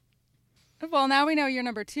 Well, now we know you're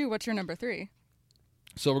number 2. What's your number 3?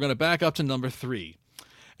 So we're going to back up to number 3.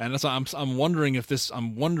 And that's, I'm wondering if this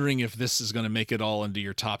is going to make it all into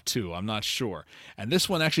your top 2. I'm not sure. And this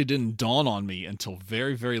one actually didn't dawn on me until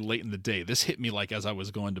very, very late in the day. This hit me as I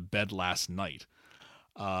was going to bed last night.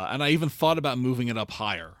 And I even thought about moving it up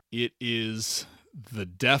higher. It is the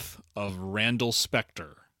death of Randall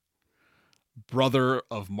Spector, brother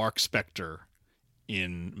of Mark Spector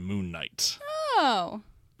in Moon Knight. Oh,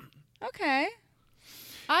 okay.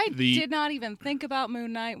 I did not even think about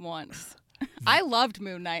Moon Knight once. I loved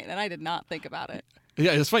Moon Knight, and I did not think about it.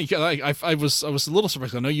 Yeah, it's funny. I was a little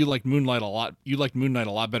surprised. I know you liked Moonlight a lot. You liked Moon Knight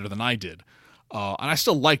a lot better than I did, and I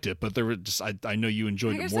still liked it. But there were just I know you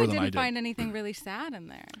enjoyed it more than I did. I didn't find anything really sad in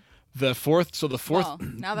there. The fourth. Well,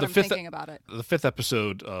 now that I'm thinking about it, the 5th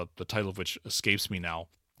episode, the title of which escapes me now.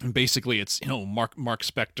 And basically, it's Mark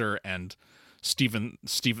Spector and the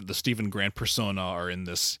Stephen Grant persona are in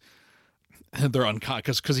this. They're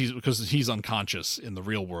unconscious because he's unconscious in the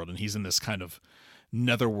real world, and he's in this kind of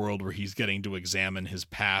netherworld where he's getting to examine his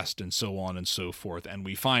past and so on and so forth. And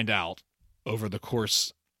we find out over the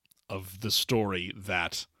course of the story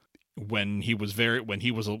that when he was a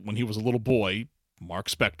little boy, Mark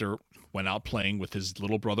Spector went out playing with his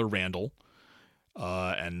little brother Randall,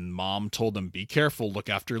 and Mom told him, "Be careful, look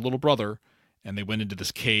after your little brother." and they went into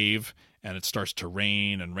this cave, and it starts to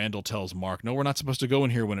rain, and Randall tells Mark, no, we're not supposed to go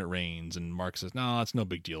in here when it rains. And Mark says, no, it's no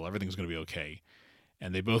big deal. Everything's going to be okay.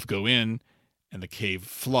 And they both go in, and the cave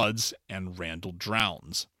floods, and Randall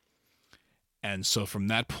drowns. And so from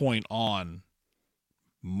that point on,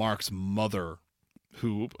 Mark's mother,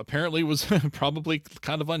 who apparently was probably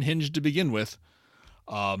kind of unhinged to begin with,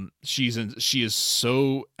 she is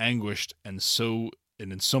so anguished and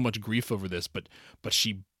in so much grief over this, but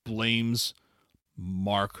she blames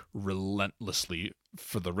Mark relentlessly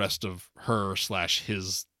for the rest of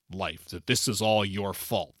her/his life. That this is all your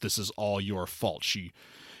fault. This is all your fault. She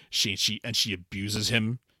abuses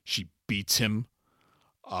him. She beats him.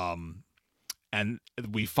 And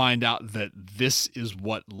we find out that this is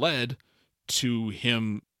what led to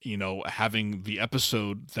him, having the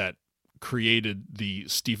episode that created the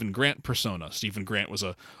Stephen Grant persona. Stephen Grant was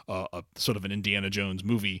a sort of an Indiana Jones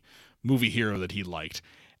movie hero that he liked,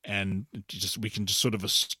 and we can just sort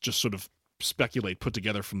of speculate, put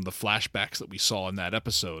together from the flashbacks that we saw in that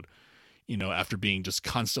episode. After being just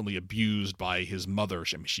constantly abused by his mother,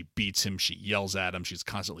 she beats him, she yells at him, she's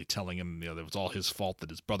constantly telling him, that it was all his fault that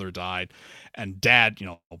his brother died, and Dad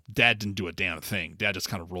didn't do a damn thing. Dad just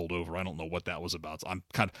kind of rolled over. I don't know what that was about. So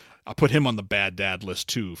I put him on the bad dad list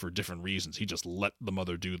too for different reasons. He just let the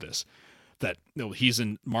mother do this. That he's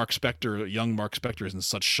in Mark Spector, young Mark Spector is in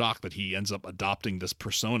such shock that he ends up adopting this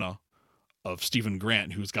persona of Stephen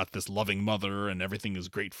Grant, who's got this loving mother and everything is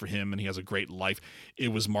great for him and he has a great life. It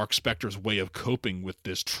was Mark Spector's way of coping with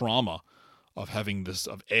this trauma of having this,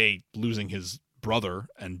 of A, losing his brother,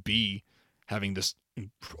 and B, having this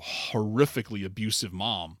horrifically abusive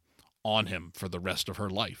mom on him for the rest of her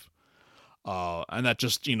life. And that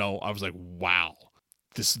just, I was like, wow.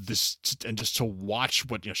 This and just to watch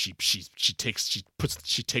what she takes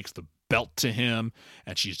the belt to him,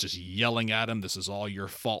 and she's just yelling at him, this is all your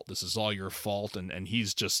fault, this is all your fault, and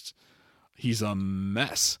he's a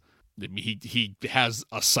mess. He has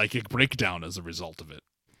a psychic breakdown as a result of it.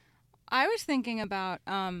 I was thinking about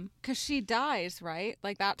because she dies, right?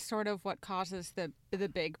 Like that's sort of what causes the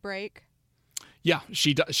big break. Yeah,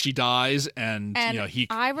 she dies, and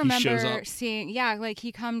I remember he shows up. seeing, like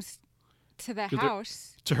he comes to the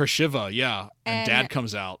house to her shiva, and Dad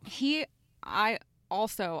comes out.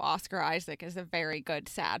 Also, Oscar Isaac is a very good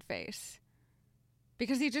sad face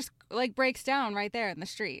because he just like breaks down right there in the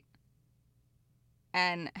street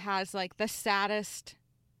and has like the saddest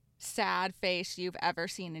sad face you've ever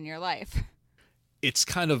seen in your life. It's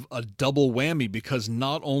kind of a double whammy because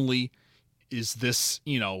not only is this,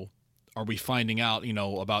 are we finding out,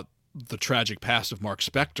 about the tragic past of Mark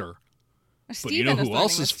Spector, but you know who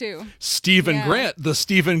else is too? Stephen Grant, the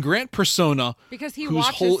Stephen Grant persona, because he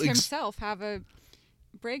watches himself have a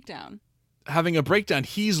breakdown. Having a breakdown,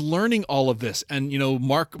 he's learning all of this, and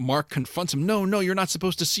Mark confronts him. No, you're not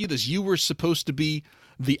supposed to see this. You were supposed to be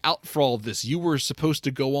the out for all of this. You were supposed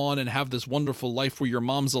to go on and have this wonderful life where your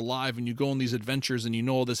mom's alive and you go on these adventures and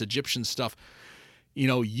all this Egyptian stuff.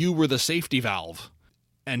 You were the safety valve.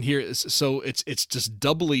 And so it's just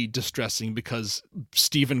doubly distressing because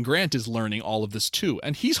Stephen Grant is learning all of this too,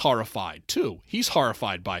 and he's horrified too. He's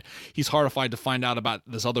horrified to find out about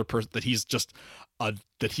this other person, that he's just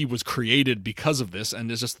that he was created because of this,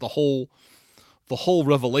 and it's just the whole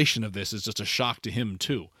revelation of this is just a shock to him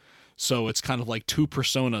too. So it's kind of like two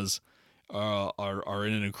personas are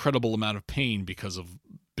in an incredible amount of pain because of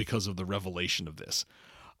the revelation of this,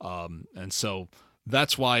 and so.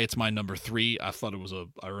 That's why it's my number 3. I thought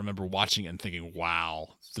I remember watching it and thinking, wow,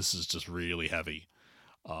 this is just really heavy.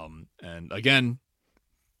 And again,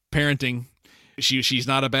 parenting, she's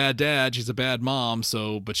not a bad dad. She's a bad mom.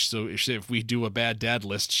 So if we do a bad dad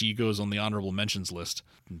list, she goes on the honorable mentions list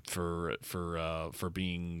for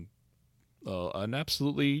being an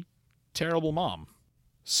absolutely terrible mom.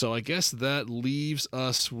 So I guess that leaves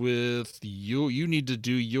us with you. You need to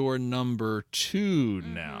do your number 2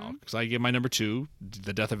 now, because I gave my number 2,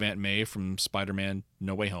 the death of Aunt May from Spider-Man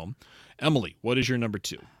No Way Home. Emily, what is your number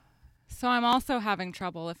 2? So I'm also having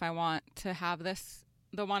trouble if I want to have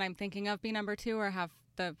the one I'm thinking of be number 2, or have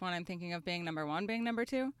the one I'm thinking of being number 1 being number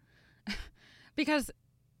 2. Because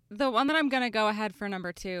the one that I'm going to go ahead for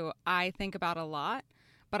number 2, I think about a lot,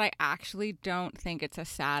 but I actually don't think it's as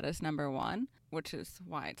sad as number 1. Which is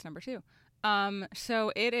why it's number 2.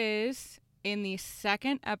 So it is in the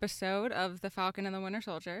second episode of The Falcon and the Winter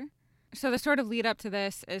Soldier. So the sort of lead up to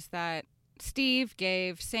this is that Steve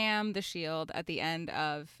gave Sam the shield at the end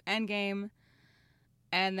of Endgame.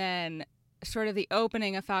 And then sort of the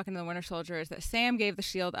opening of Falcon and the Winter Soldier is that Sam gave the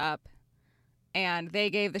shield up and they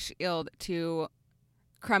gave the shield to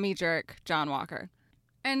crummy jerk John Walker.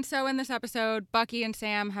 And so in this episode, Bucky and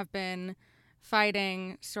Sam have been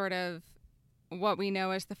fighting sort of what we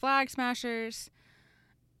know as the Flag Smashers.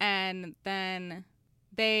 And then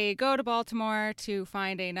they go to Baltimore to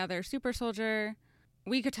find another super soldier.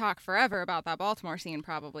 We could talk forever about that Baltimore scene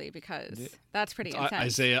probably because that's pretty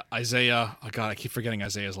intense. Isaiah. Oh God, I keep forgetting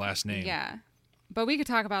Isaiah's last name. Yeah. But we could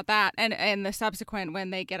talk about that and the subsequent when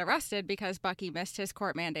they get arrested because Bucky missed his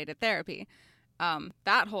court-mandated therapy.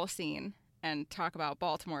 That whole scene, and talk about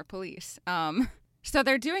Baltimore police. So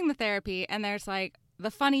they're doing the therapy, and there's, like,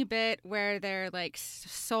 the funny bit where they're, like,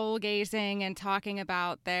 soul-gazing and talking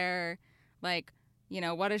about their, like, you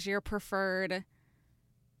know, what is your preferred,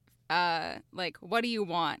 like, what do you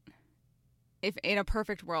want? If in a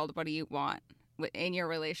perfect world, what do you want in your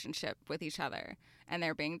relationship with each other? And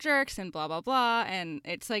they're being jerks and blah, blah, blah. And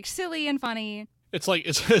it's like silly and funny. It's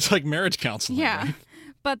like marriage counseling. Yeah. Right?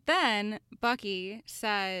 But then Bucky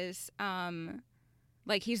says,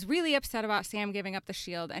 like, he's really upset about Sam giving up the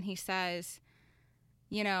shield. And he says,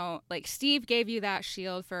 you know, like, Steve gave you that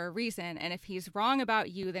shield for a reason. And if he's wrong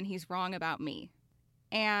about you, then he's wrong about me.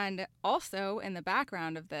 And also in the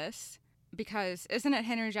background of this, because isn't it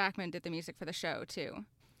Henry Jackman did the music for the show too?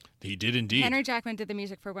 He did indeed. Henry Jackman did the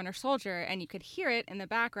music for Winter Soldier, and you could hear it in the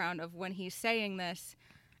background of when he's saying this.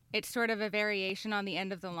 It's sort of a variation on the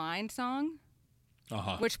End of the Line song,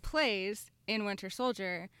 which plays in Winter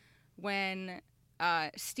Soldier when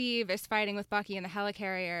Steve is fighting with Bucky in the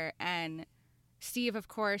helicarrier, and Steve, of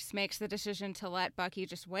course, makes the decision to let Bucky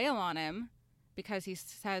just wail on him because he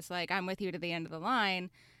says, like, I'm with you to the end of the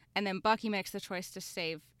line, and then Bucky makes the choice to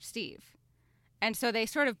save Steve. And so they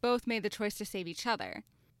sort of both made the choice to save each other.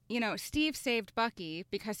 You know, Steve saved Bucky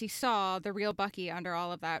because he saw the real Bucky under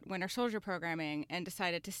all of that Winter Soldier programming and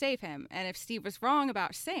decided to save him. And if Steve was wrong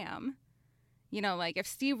about Sam, you know, like if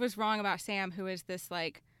Steve was wrong about Sam, who is this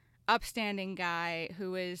like upstanding guy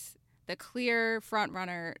who is the clear front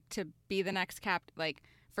runner to be the next like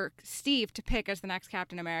for Steve to pick as the next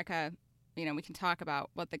Captain America, you know, we can talk about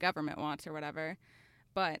what the government wants or whatever.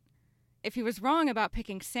 But if he was wrong about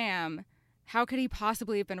picking Sam, how could he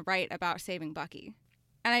possibly have been right about saving Bucky?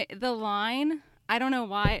 And the line, I don't know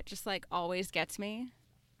why, it just, like, always gets me.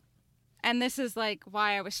 And this is, like,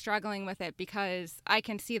 why I was struggling with it, because I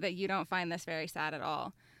can see that you don't find this very sad at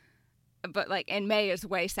all. But, like, and May is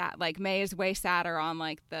way sad. Like, May is way sadder on,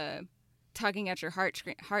 like, the tugging at your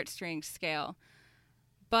heartstrings scale.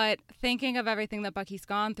 But thinking of everything that Bucky's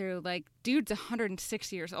gone through, like, dude's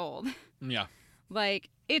 106 years old. Yeah. Like,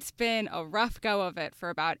 it's been a rough go of it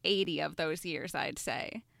for about 80 of those years, I'd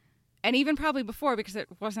say. And even probably before, because it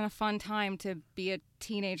wasn't a fun time to be a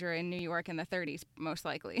teenager in New York in the 30s, most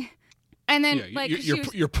likely. And then, like,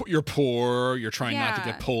 you're poor. You're trying not to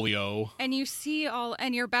get polio. And you see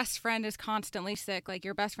and your best friend is constantly sick. Like,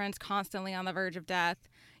 your best friend's constantly on the verge of death.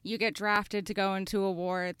 You get drafted to go into a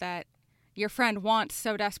war that your friend wants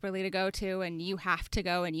so desperately to go to, and you have to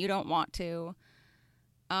go, and you don't want to.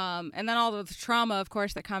 And then all of the trauma, of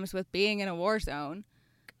course, that comes with being in a war zone.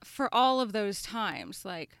 For all of those times,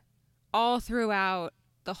 like, all throughout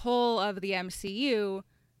the whole of the MCU,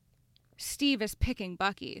 Steve is picking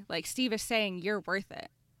Bucky. Like, Steve is saying, you're worth it.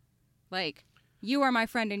 Like, you are my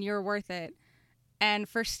friend and you're worth it. And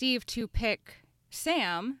for Steve to pick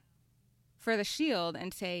Sam for the shield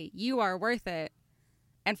and say, you are worth it,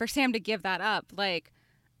 and for Sam to give that up, like,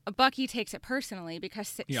 Bucky takes it personally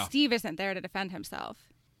because Steve isn't there to defend himself.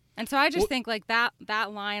 And so I just think, like,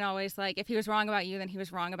 that line always, like, if he was wrong about you, then he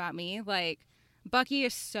was wrong about me. Like, Bucky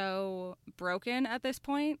is so broken at this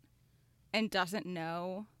point and doesn't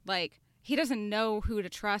know, like, he doesn't know who to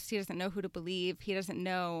trust. He doesn't know who to believe. He doesn't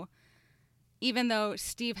know, even though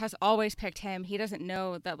Steve has always picked him, he doesn't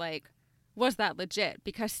know that, like, was that legit?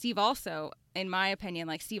 Because Steve also, in my opinion,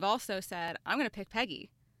 like, Steve also said, I'm going to pick Peggy,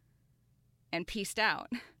 and peaced out.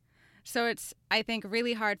 So it's, I think,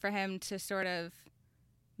 really hard for him to sort of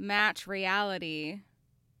match reality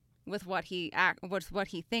with what he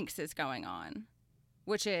thinks is going on,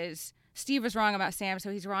 which is Steve was wrong about Sam,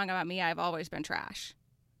 so he's wrong about me. I've always been trash.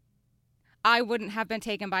 I wouldn't have been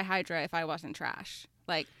taken by Hydra if I wasn't trash.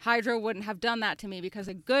 Like, Hydra wouldn't have done that to me because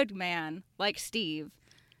a good man like Steve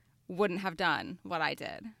wouldn't have done what I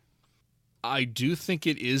did. I do think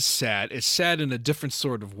it is sad. It's sad in a different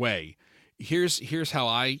sort of way. Here's how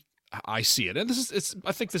I see it, and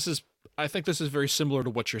I think this is very similar to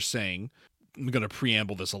what you're saying. I'm going to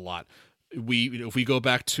preamble this a lot. If we go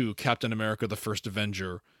back to Captain America: The First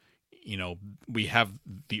Avenger, you know, we have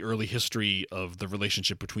the early history of the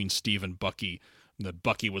relationship between Steve and Bucky. That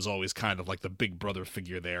Bucky was always kind of like the big brother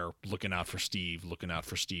figure there, looking out for Steve, looking out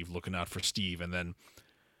for Steve, looking out for Steve, and then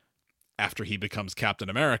after he becomes Captain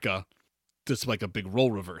America, it's like a big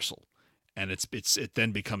role reversal. and it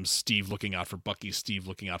then becomes Steve looking out for Bucky, Steve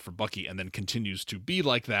looking out for Bucky, and then continues to be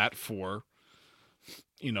like that for,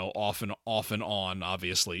 off and on,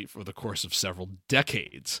 obviously, for the course of several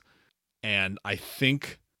decades. And I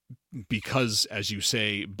think because, as you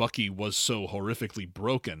say, Bucky was so horrifically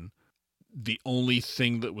broken, the only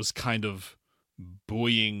thing that was kind of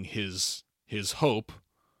buoying his hope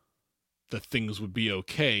that things would be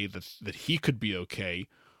okay, that he could be okay,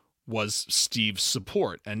 was Steve's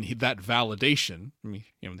support and that validation. I mean,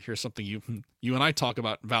 here's something you and I talk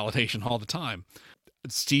about validation all the time.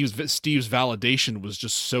 Steve's validation was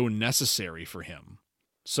just so necessary for him.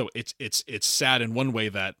 So it's sad in one way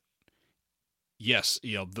that, yes,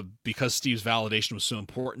 because Steve's validation was so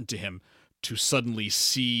important to him, to suddenly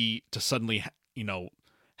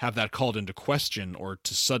have that called into question, or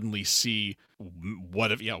to suddenly see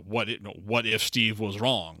what if Steve was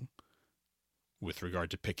wrong with regard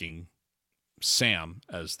to picking Sam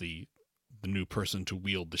as the new person to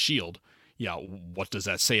wield the shield. Yeah, what does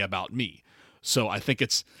that say about me? So I think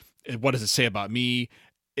what does it say about me?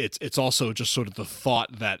 It's also just sort of the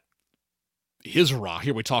thought that his rock,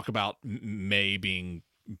 here we talk about May being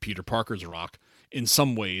Peter Parker's rock. In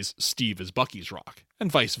some ways, Steve is Bucky's rock,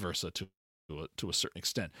 and vice versa to a certain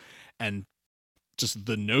extent. And just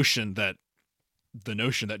the notion that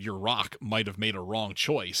your rock might have made a wrong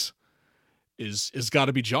choice is got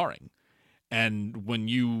to be jarring. And when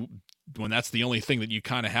that's the only thing that you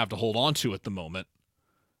kind of have to hold on to at the moment,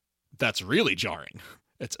 that's really jarring.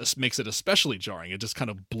 It makes it especially jarring. It just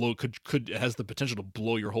kind of it has the potential to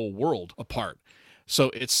blow your whole world apart.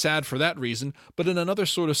 So it's sad for that reason. But in another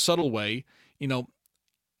sort of subtle way,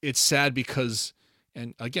 it's sad because,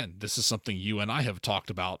 and again, this is something you and I have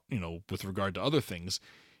talked about, with regard to other things.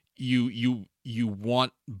 You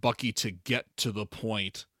want Bucky to get to the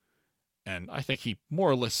point, and I think he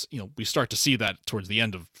more or less, we start to see that towards the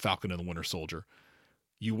end of Falcon and the Winter Soldier.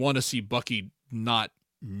 You want to see Bucky not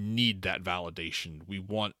need that validation. We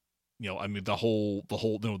want,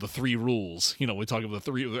 the three rules. We talk about the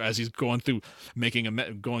three as he's going through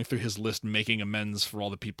his list, making amends for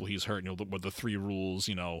all the people he's hurt. The three rules.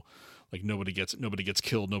 Like nobody gets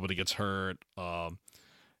killed, nobody gets hurt. I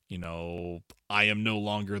am no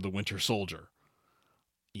longer the Winter Soldier.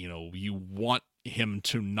 You want him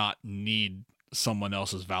to not need someone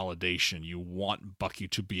else's validation. You want Bucky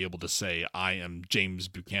to be able to say, I am James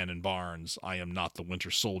Buchanan Barnes. I am not the Winter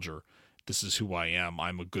Soldier. This is who I am.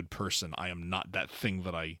 I'm a good person. I am not that thing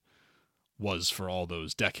that I was for all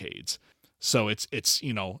those decades. So it's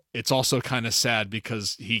also kind of sad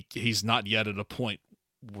because he's not yet at a point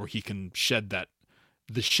where he can shed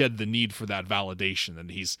the need for that validation, and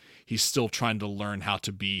he's still trying to learn how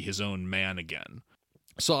to be his own man again.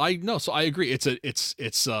 So I agree. It's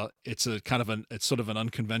sort of an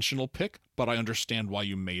unconventional pick, but I understand why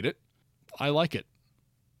you made it. I like it.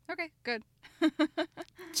 Okay, good.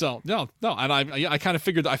 So no, and I kind of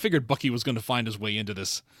figured Bucky was going to find his way into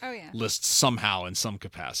this list somehow in some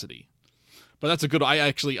capacity. But that's a good.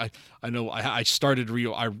 I started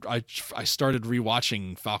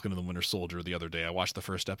rewatching Falcon and the Winter Soldier the other day. I watched the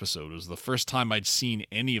first episode. It was the first time I'd seen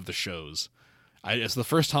any of the shows. It's the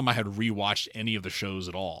first time I had rewatched any of the shows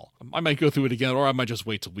at all. I might go through it again, or I might just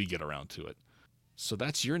wait till we get around to it. So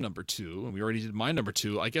that's your number two, and we already did my number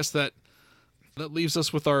two. I guess that leaves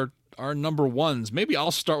us with our number ones. Maybe I'll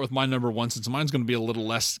start with my number one, since mine's going to be a little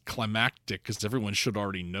less climactic, because everyone should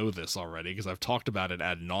already know this already, because I've talked about it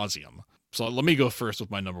ad nauseum. So let me go first with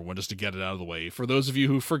my number one, just to get it out of the way. For those of you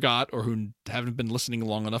who forgot or who haven't been listening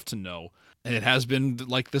long enough to know, and it has been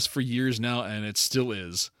like this for years now, and it still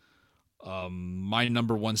is, my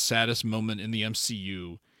number one saddest moment in the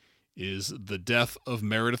MCU is the death of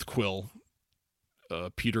Meredith Quill,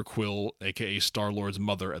 Peter Quill, aka Star-Lord's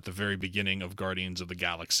mother, at the very beginning of Guardians of the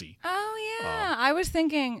Galaxy. Oh yeah, I was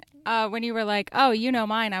thinking when you were like, "Oh, you know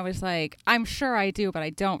mine," I was like, "I'm sure I do, but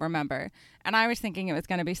I don't remember." And I was thinking it was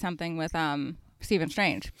going to be something with Stephen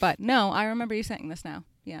Strange, but no, I remember you saying this now.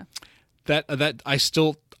 Yeah. That I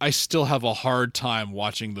still have a hard time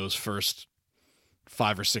watching those first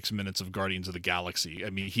 5 or 6 minutes of Guardians of the Galaxy. I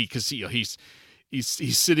mean, he's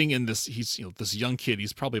sitting in this, this young kid.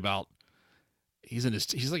 He's probably about, he's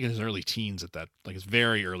like in his early teens at that, like his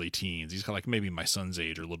very early teens. He's kind of like maybe my son's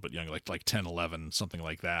age or a little bit younger, like 10, 11, something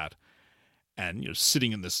like that. And,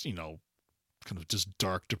 sitting in this, kind of just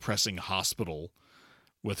dark, depressing hospital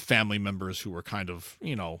with family members who are kind of,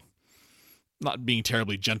 not being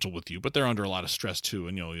terribly gentle with you, but they're under a lot of stress too.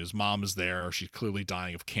 And, his mom is there. She's clearly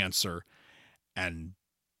dying of cancer. And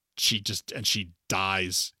she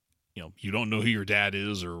dies. You don't know who your dad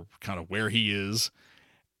is or kind of where he is.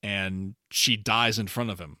 And she dies in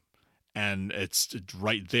front of him. and it's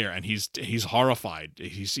right there, and he's horrified.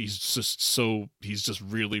 He's just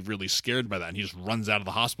really scared by that, and he just runs out of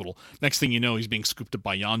the hospital. Next thing you know, he's being scooped up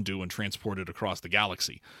by Yondu and transported across the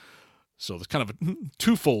galaxy. So there's kind of a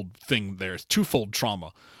twofold thing there, twofold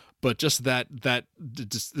trauma, but just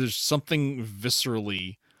there's something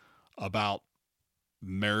viscerally about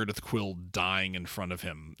Meredith Quill dying in front of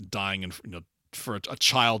him, for a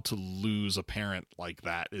child to lose a parent like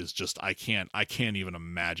that is just I can't even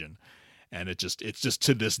imagine. And it's just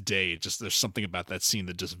to this day, there's something about that scene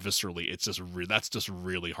that just viscerally, that's just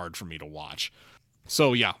really hard for me to watch.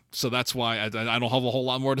 So yeah, so that's why I don't have a whole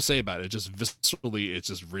lot more to say about it. Just viscerally, it's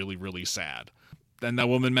just really sad. And that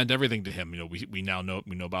woman meant everything to him. We now know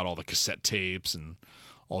about all the cassette tapes and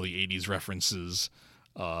all the 80s references.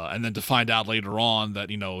 And then to find out later on that,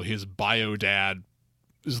 his bio dad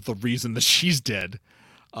is the reason that she's dead,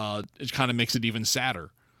 it kind of makes it even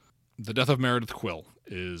sadder. The death of Meredith Quill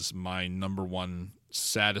is my number one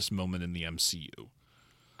saddest moment in the MCU.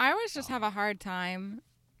 I always just have a hard time,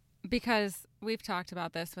 because we've talked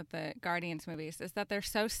about this with the Guardians movies, is that they're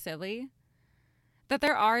so silly that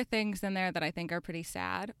there are things in there that I think are pretty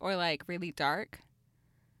sad or like really dark.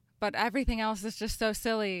 But everything else is just so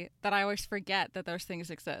silly that I always forget that those things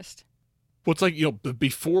exist. Well, it's like,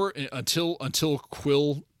 before, until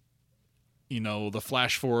Quill, the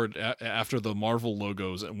flash forward after the Marvel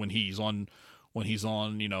logos, and when he's on,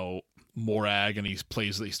 Morag, and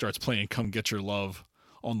he starts playing Come Get Your Love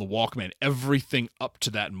on the Walkman, everything up to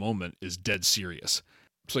that moment is dead serious.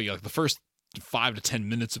 So yeah, like the first 5 to 10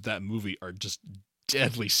 minutes of that movie are just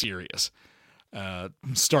deadly serious,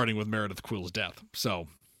 starting with Meredith Quill's death. So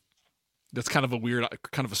that's kind of a weird,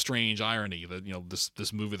 kind of a strange irony that,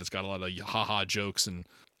 this movie that's got a lot of haha jokes and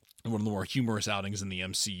one of the more humorous outings in the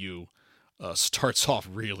MCU starts off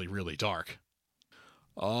really dark.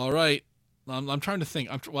 All right. I'm trying to think.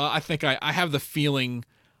 I think I have the feeling,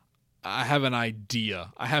 I have an idea.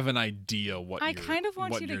 What I kind of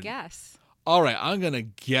want you to guess. All right. I'm going to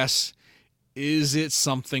guess. Is it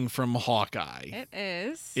something from Hawkeye? It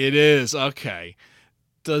is. It is. Okay.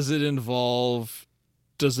 Does it involve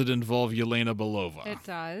Yelena Belova? It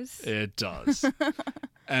does. It does.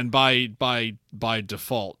 And by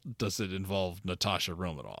default, does it involve Natasha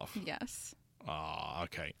Romanoff? Yes.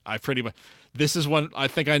 Okay. This is one, I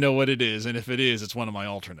think I know what it is, and if it is, it's one of my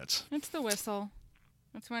alternates. It's the whistle.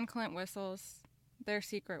 It's when Clint whistles their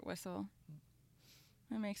secret whistle.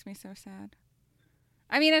 That makes me so sad.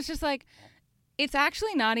 I mean, it's just like, it's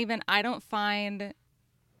actually not even, I don't find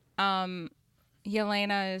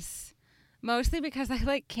Yelena's, mostly because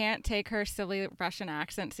I can't take her silly Russian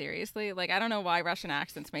accent seriously. I don't know why Russian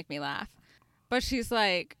accents make me laugh. But she's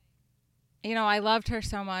like, I loved her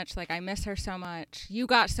so much. I miss her so much. You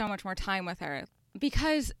got so much more time with her.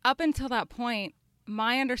 Because up until that point,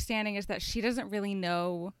 my understanding is that she doesn't really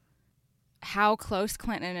know how close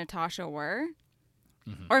Clint and Natasha were.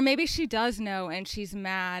 Mm-hmm. Or maybe she does know and she's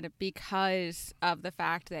mad because of the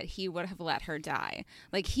fact that he would have let her die.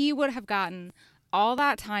 He would have gotten all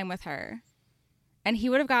that time with her. And he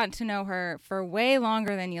would have gotten to know her for way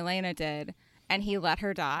longer than Yelena did, and he let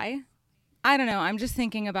her die. I don't know. I'm just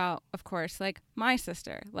thinking about, of course, my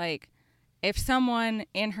sister. If someone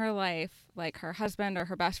in her life, her husband or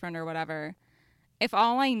her best friend or whatever, if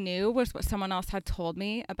all I knew was what someone else had told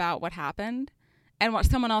me about what happened, and what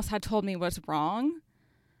someone else had told me was wrong,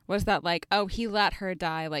 was that, oh, he let her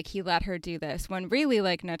die, he let her do this, when really,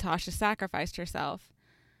 Natasha sacrificed herself.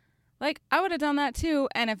 I would have done that too,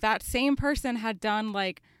 and if that same person had done,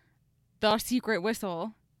 the secret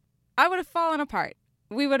whistle, I would have fallen apart.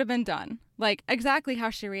 We would have been done. Exactly how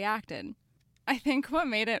she reacted. I think what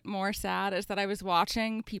made it more sad is that I was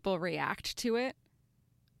watching people react to it.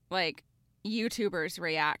 YouTubers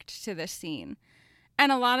react to this scene.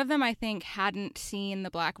 And a lot of them, I think, hadn't seen the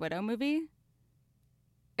Black Widow movie.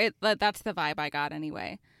 That's the vibe I got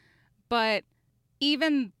anyway. But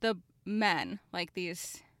even the men,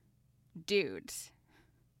 these dudes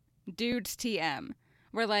TM,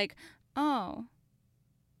 were oh,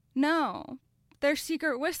 no, their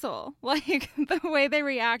secret whistle. The way they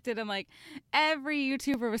reacted, and every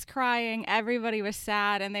YouTuber was crying, everybody was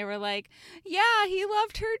sad, and they were yeah, he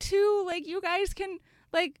loved her too. You guys can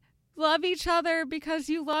love each other because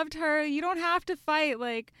you loved her. You don't have to fight.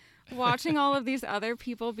 Watching all of these other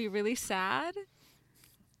people be really sad,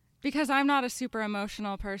 because I'm not a super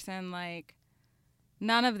emotional person.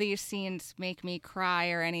 None of these scenes make me cry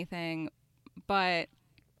or anything, but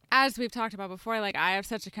as we've talked about before, I have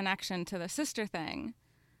such a connection to the sister thing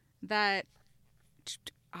that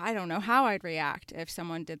I don't know how I'd react if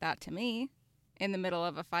someone did that to me in the middle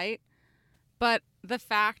of a fight. But the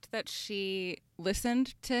fact that she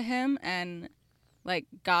listened to him and like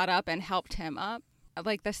got up and helped him up,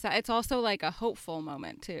 like it's also like a hopeful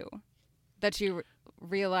moment too, that you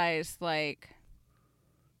realize like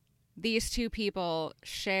these two people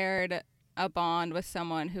shared a bond with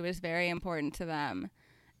someone who is very important to them,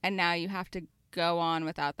 and now you have to go on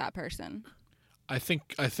without that person. I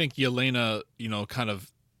think Yelena, kind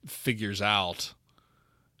of figures out,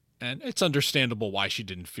 and it's understandable why she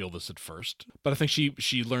didn't feel this at first, but I think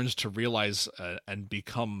she learns to realize and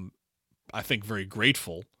become, I think, very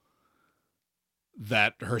grateful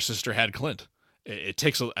that her sister had Clint. It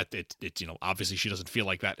takes obviously she doesn't feel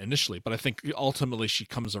like that initially, but I think ultimately she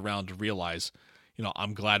comes around to realize,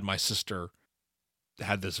 I'm glad my sister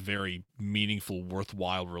had this very meaningful,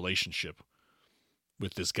 worthwhile relationship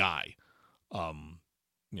with this guy.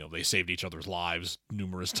 They saved each other's lives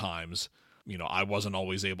numerous times. I wasn't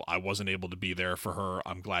able to be there for her.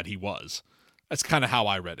 I'm glad he was. That's kind of how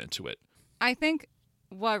I read into it. I think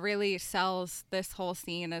what really sells this whole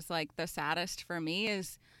scene as like the saddest for me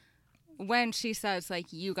is when she says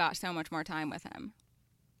like, you got so much more time with him.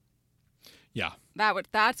 Yeah.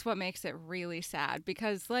 That's what makes it really sad,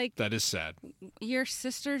 because like, that is sad. Your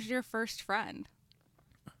sister's your first friend.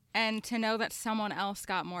 And to know that someone else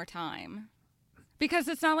got more time, because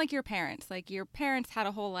it's not like your parents. Like, your parents had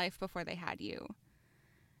a whole life before they had you.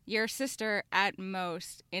 Your sister, at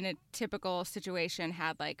most, in a typical situation,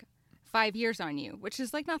 had like 5 years on you, which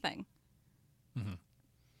is like nothing. Mm-hmm.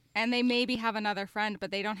 And they maybe have another friend,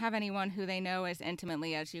 but they don't have anyone who they know as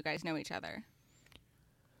intimately as you guys know each other.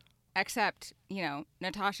 Except,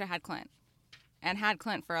 Natasha had Clint. And had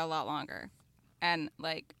Clint for a lot longer. And,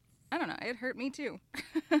 like, I don't know, it hurt me too.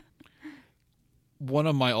 One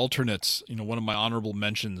of my alternates, one of my honorable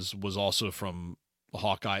mentions was also from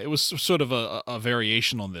Hawkeye. It was sort of a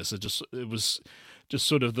variation on this. It was just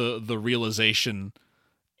sort of the realization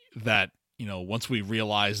that, once we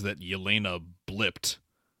realize that Yelena blipped,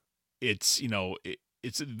 it's the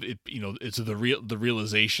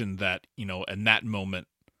realization that, in that moment,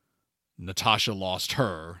 Natasha lost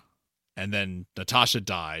her, and then Natasha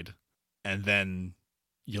died, and then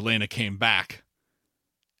Yelena came back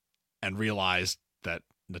and realized that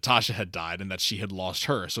Natasha had died and that she had lost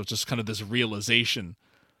her. So it's just kind of this realization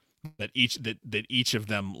that each of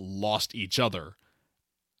them lost each other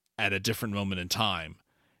at a different moment in time.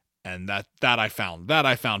 And that I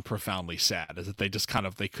found profoundly sad, is that they just kind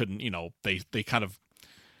of, they couldn't, they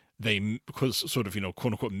sort of,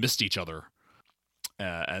 quote unquote, missed each other.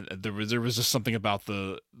 And there was just something about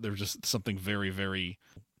there was just something very, very,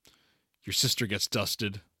 your sister gets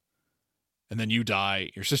dusted and then you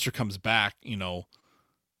die, your sister comes back,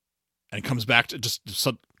 and comes back to just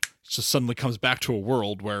suddenly comes back to a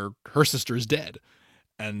world where her sister is dead.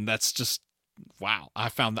 And that's just, wow. I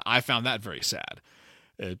found that very sad.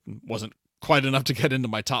 It wasn't quite enough to get into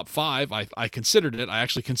my top 5. I considered it. I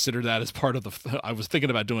actually considered that as part of I was thinking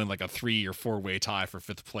about doing like a 3 or 4-way tie for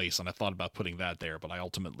 5th place, and I thought about putting that there, but I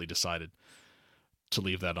ultimately decided to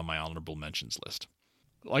leave that on my honorable mentions list.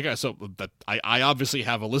 I obviously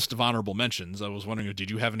have a list of honorable mentions. I was wondering,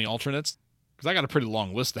 did you have any alternates? Because I got a pretty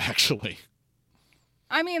long list, actually.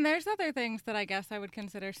 I mean, there's other things that I guess I would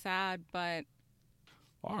consider sad, but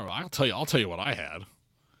all right, I'll tell you what I had.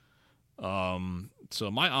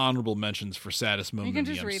 So my honorable mentions for saddest moment in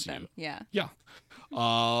the MCU. You can just read them. Yeah. Yeah.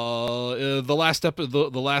 The last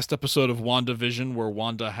episode of WandaVision, where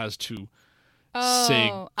Wanda has to say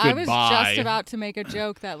goodbye. I was just about to make a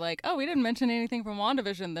joke that like, we didn't mention anything from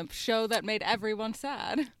WandaVision, the show that made everyone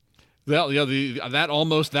sad. That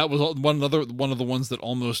was one of the ones that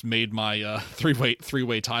almost made my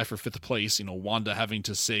three-way tie for 5th place. Wanda having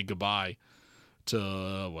to say goodbye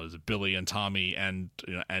to Billy and Tommy, and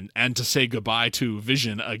to say goodbye to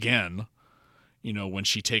Vision again, when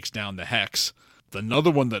she takes down the Hex. Another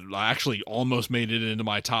one that actually almost made it into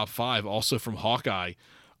my top 5, also from Hawkeye,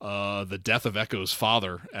 the death of Echo's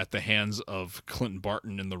father at the hands of Clinton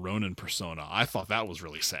Barton in the Ronin persona. I thought that was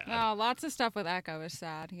really sad. Oh, lots of stuff with Echo is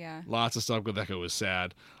sad, yeah. Lots of stuff with Echo is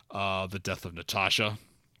sad. The death of Natasha,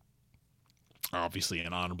 obviously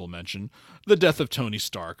an honorable mention. The death of Tony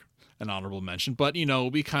Stark, an honorable mention. But,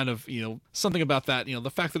 we kind of, something about that, the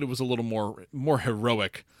fact that it was a little more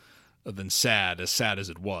heroic than sad as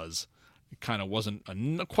it was. It kind of wasn't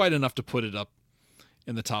quite enough to put it up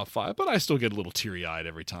in the top 5, but I still get a little teary-eyed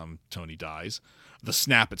every time Tony dies. The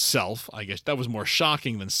snap itself, I guess that was more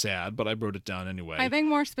shocking than sad, but I wrote it down anyway. I think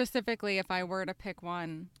more specifically, if I were to pick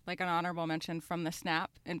one, like an honorable mention from the snap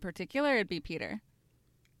in particular, it'd be Peter.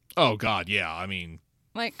 Oh, God, yeah. I mean,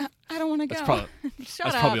 Like, I don't want to go. Shut that's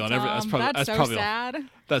up, probably on Tom. that's so probably sad.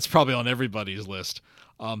 That's probably on everybody's list.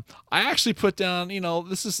 I actually put down,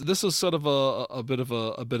 this is sort of a bit of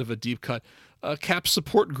a deep cut. Cap's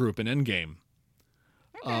support group in Endgame.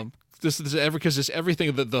 Okay. This is because just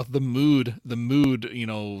everything, the mood,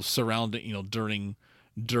 surrounding,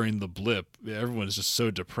 during the blip, everyone is just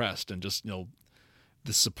so depressed, and just,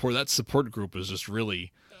 that support group is just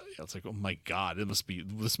really, it's like, oh my God,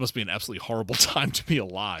 this must be an absolutely horrible time to be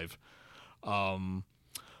alive.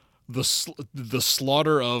 The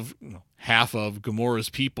slaughter of half of Gamora's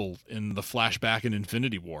people in the flashback in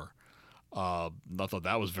Infinity War. I thought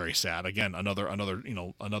that was very sad. Again, another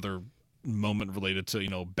moment related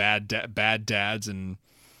to bad dads and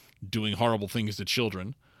doing horrible things to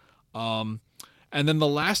children. And then the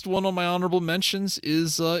last one on my honorable mentions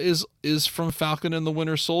is from Falcon and the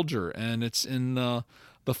Winter Soldier, and it's in the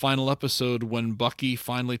final episode when Bucky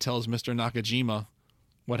finally tells Mr. Nakajima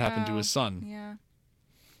what happened to his son. Yeah.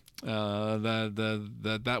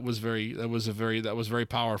 That was very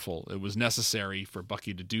powerful. It was necessary for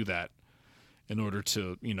Bucky to do that in order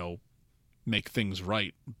to make things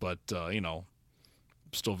right, but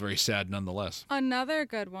still very sad nonetheless. Another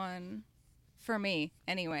good one for me,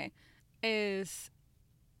 anyway, is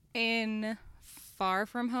in Far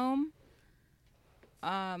From Home.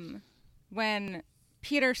 When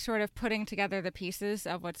Peter's sort of putting together the pieces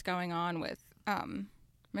of what's going on with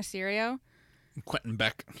Mysterio. Quentin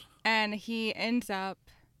Beck. And he ends up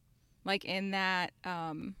like in that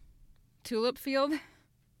tulip field.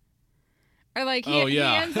 Or like he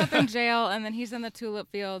ends up in jail, and then he's in the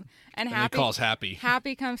tulip field, and he calls Happy.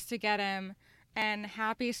 Happy comes to get him, and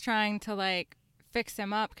Happy's trying to like fix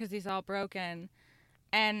him up because he's all broken,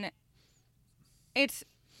 and it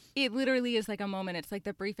literally is like a moment. It's like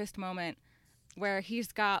the briefest moment where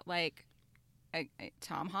he's got like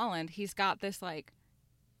Tom Holland. He's got this like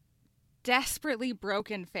desperately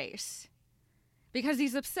broken face because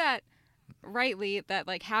he's upset, rightly, that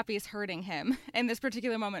like Happy's hurting him in this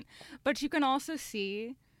particular moment. But you can also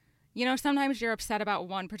see, sometimes you're upset about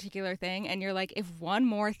one particular thing and you're like, if one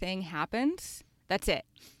more thing happens, that's it.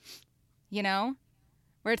 Where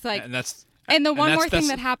it's like, and the one more thing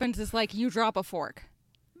that happens is like you drop a fork.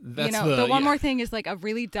 The one more thing is like a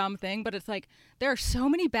really dumb thing, but it's like there are so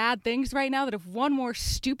many bad things right now that if one more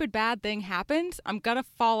stupid bad thing happens, I'm gonna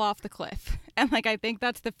fall off the cliff. And like I think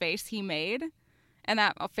that's the face he made, and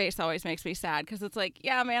that face always makes me sad because it's like,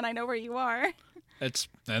 yeah, man, I know where you are.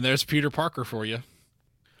 And there's Peter Parker for you.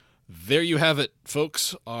 There you have it,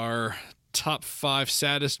 folks. Our top 5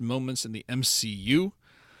 saddest moments in the MCU.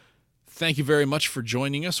 Thank you very much for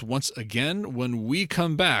joining us once again. When we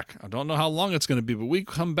come back, I don't know how long it's going to be, but we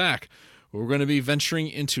come back, we're going to be venturing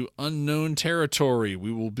into unknown territory.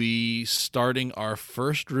 We will be starting our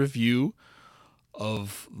first review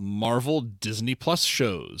of Marvel Disney Plus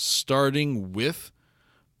shows, starting with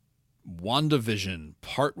WandaVision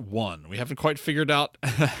Part 1. We haven't quite figured out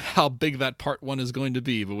how big that Part 1 is going to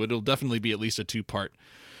be, but it'll definitely be at least a two-part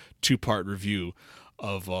review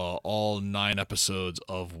of all 9 episodes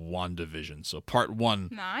of WandaVision. So Part 1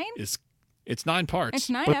 it's 9 parts. It's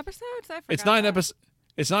 9 episodes? I forgot. It's 9 episodes.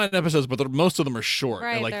 It's 9 episodes, but most of them are short.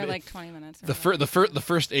 Right, they're like 20 minutes. The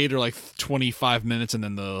first 8 are like 25 minutes, and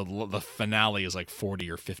then the finale is like 40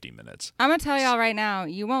 or 50 minutes. I'm going to tell y'all right now,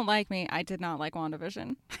 you won't like me. I did not like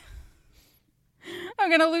WandaVision. I'm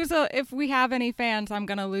going to lose, if we have any fans, I'm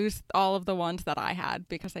going to lose all of the ones that I had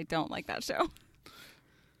because I don't like that show.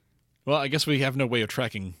 Well, I guess we have no way of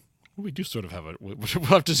tracking. We do sort of have it. We'll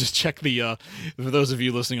have to just check the. For those of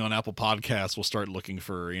you listening on Apple Podcasts, we'll start looking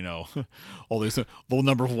for all these. The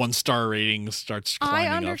number of 1-star ratings starts climbing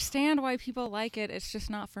up. I understand why people like it. It's just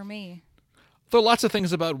not for me. There are lots of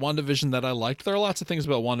things about WandaVision that I liked. There are lots of things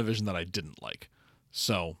about WandaVision that I didn't like.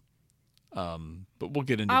 So, but we'll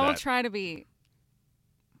get into that. I will try to be.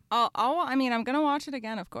 I'm gonna watch it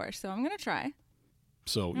again, of course. So I'm gonna try.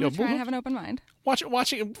 So we'll try and have an open mind.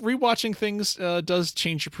 Rewatching things does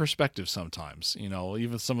change your perspective sometimes.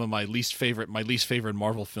 Even some of my least favorite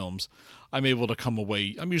Marvel films, I'm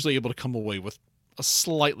usually able to come away with a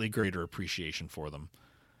slightly greater appreciation for them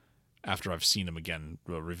after I've seen them again,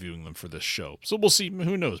 reviewing them for this show. So we'll see.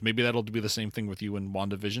 Who knows? Maybe that'll be the same thing with you in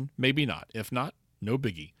WandaVision. Maybe not. If not, no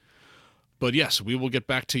biggie. But yes, we will get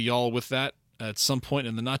back to y'all with that at some point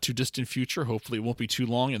in the not too distant future. Hopefully it won't be too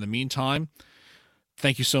long. In the meantime,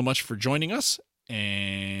 thank you so much for joining us,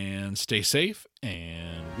 and stay safe,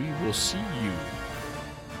 and we will see you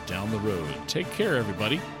down the road. Take care,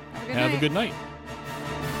 everybody. Have a good night.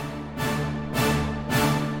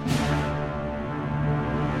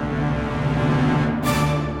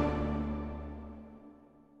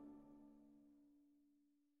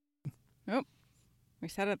 We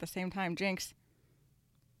said it at the same time. Jinx.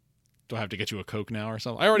 Do I have to get you a Coke now or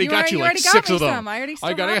something? I already got you you like already got 6 me of them. some. I already still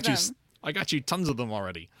I got have you. them. I got you tons of them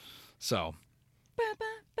already. So.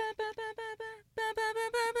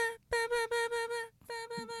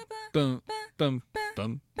 Bum bum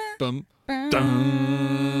bum bum. Dun.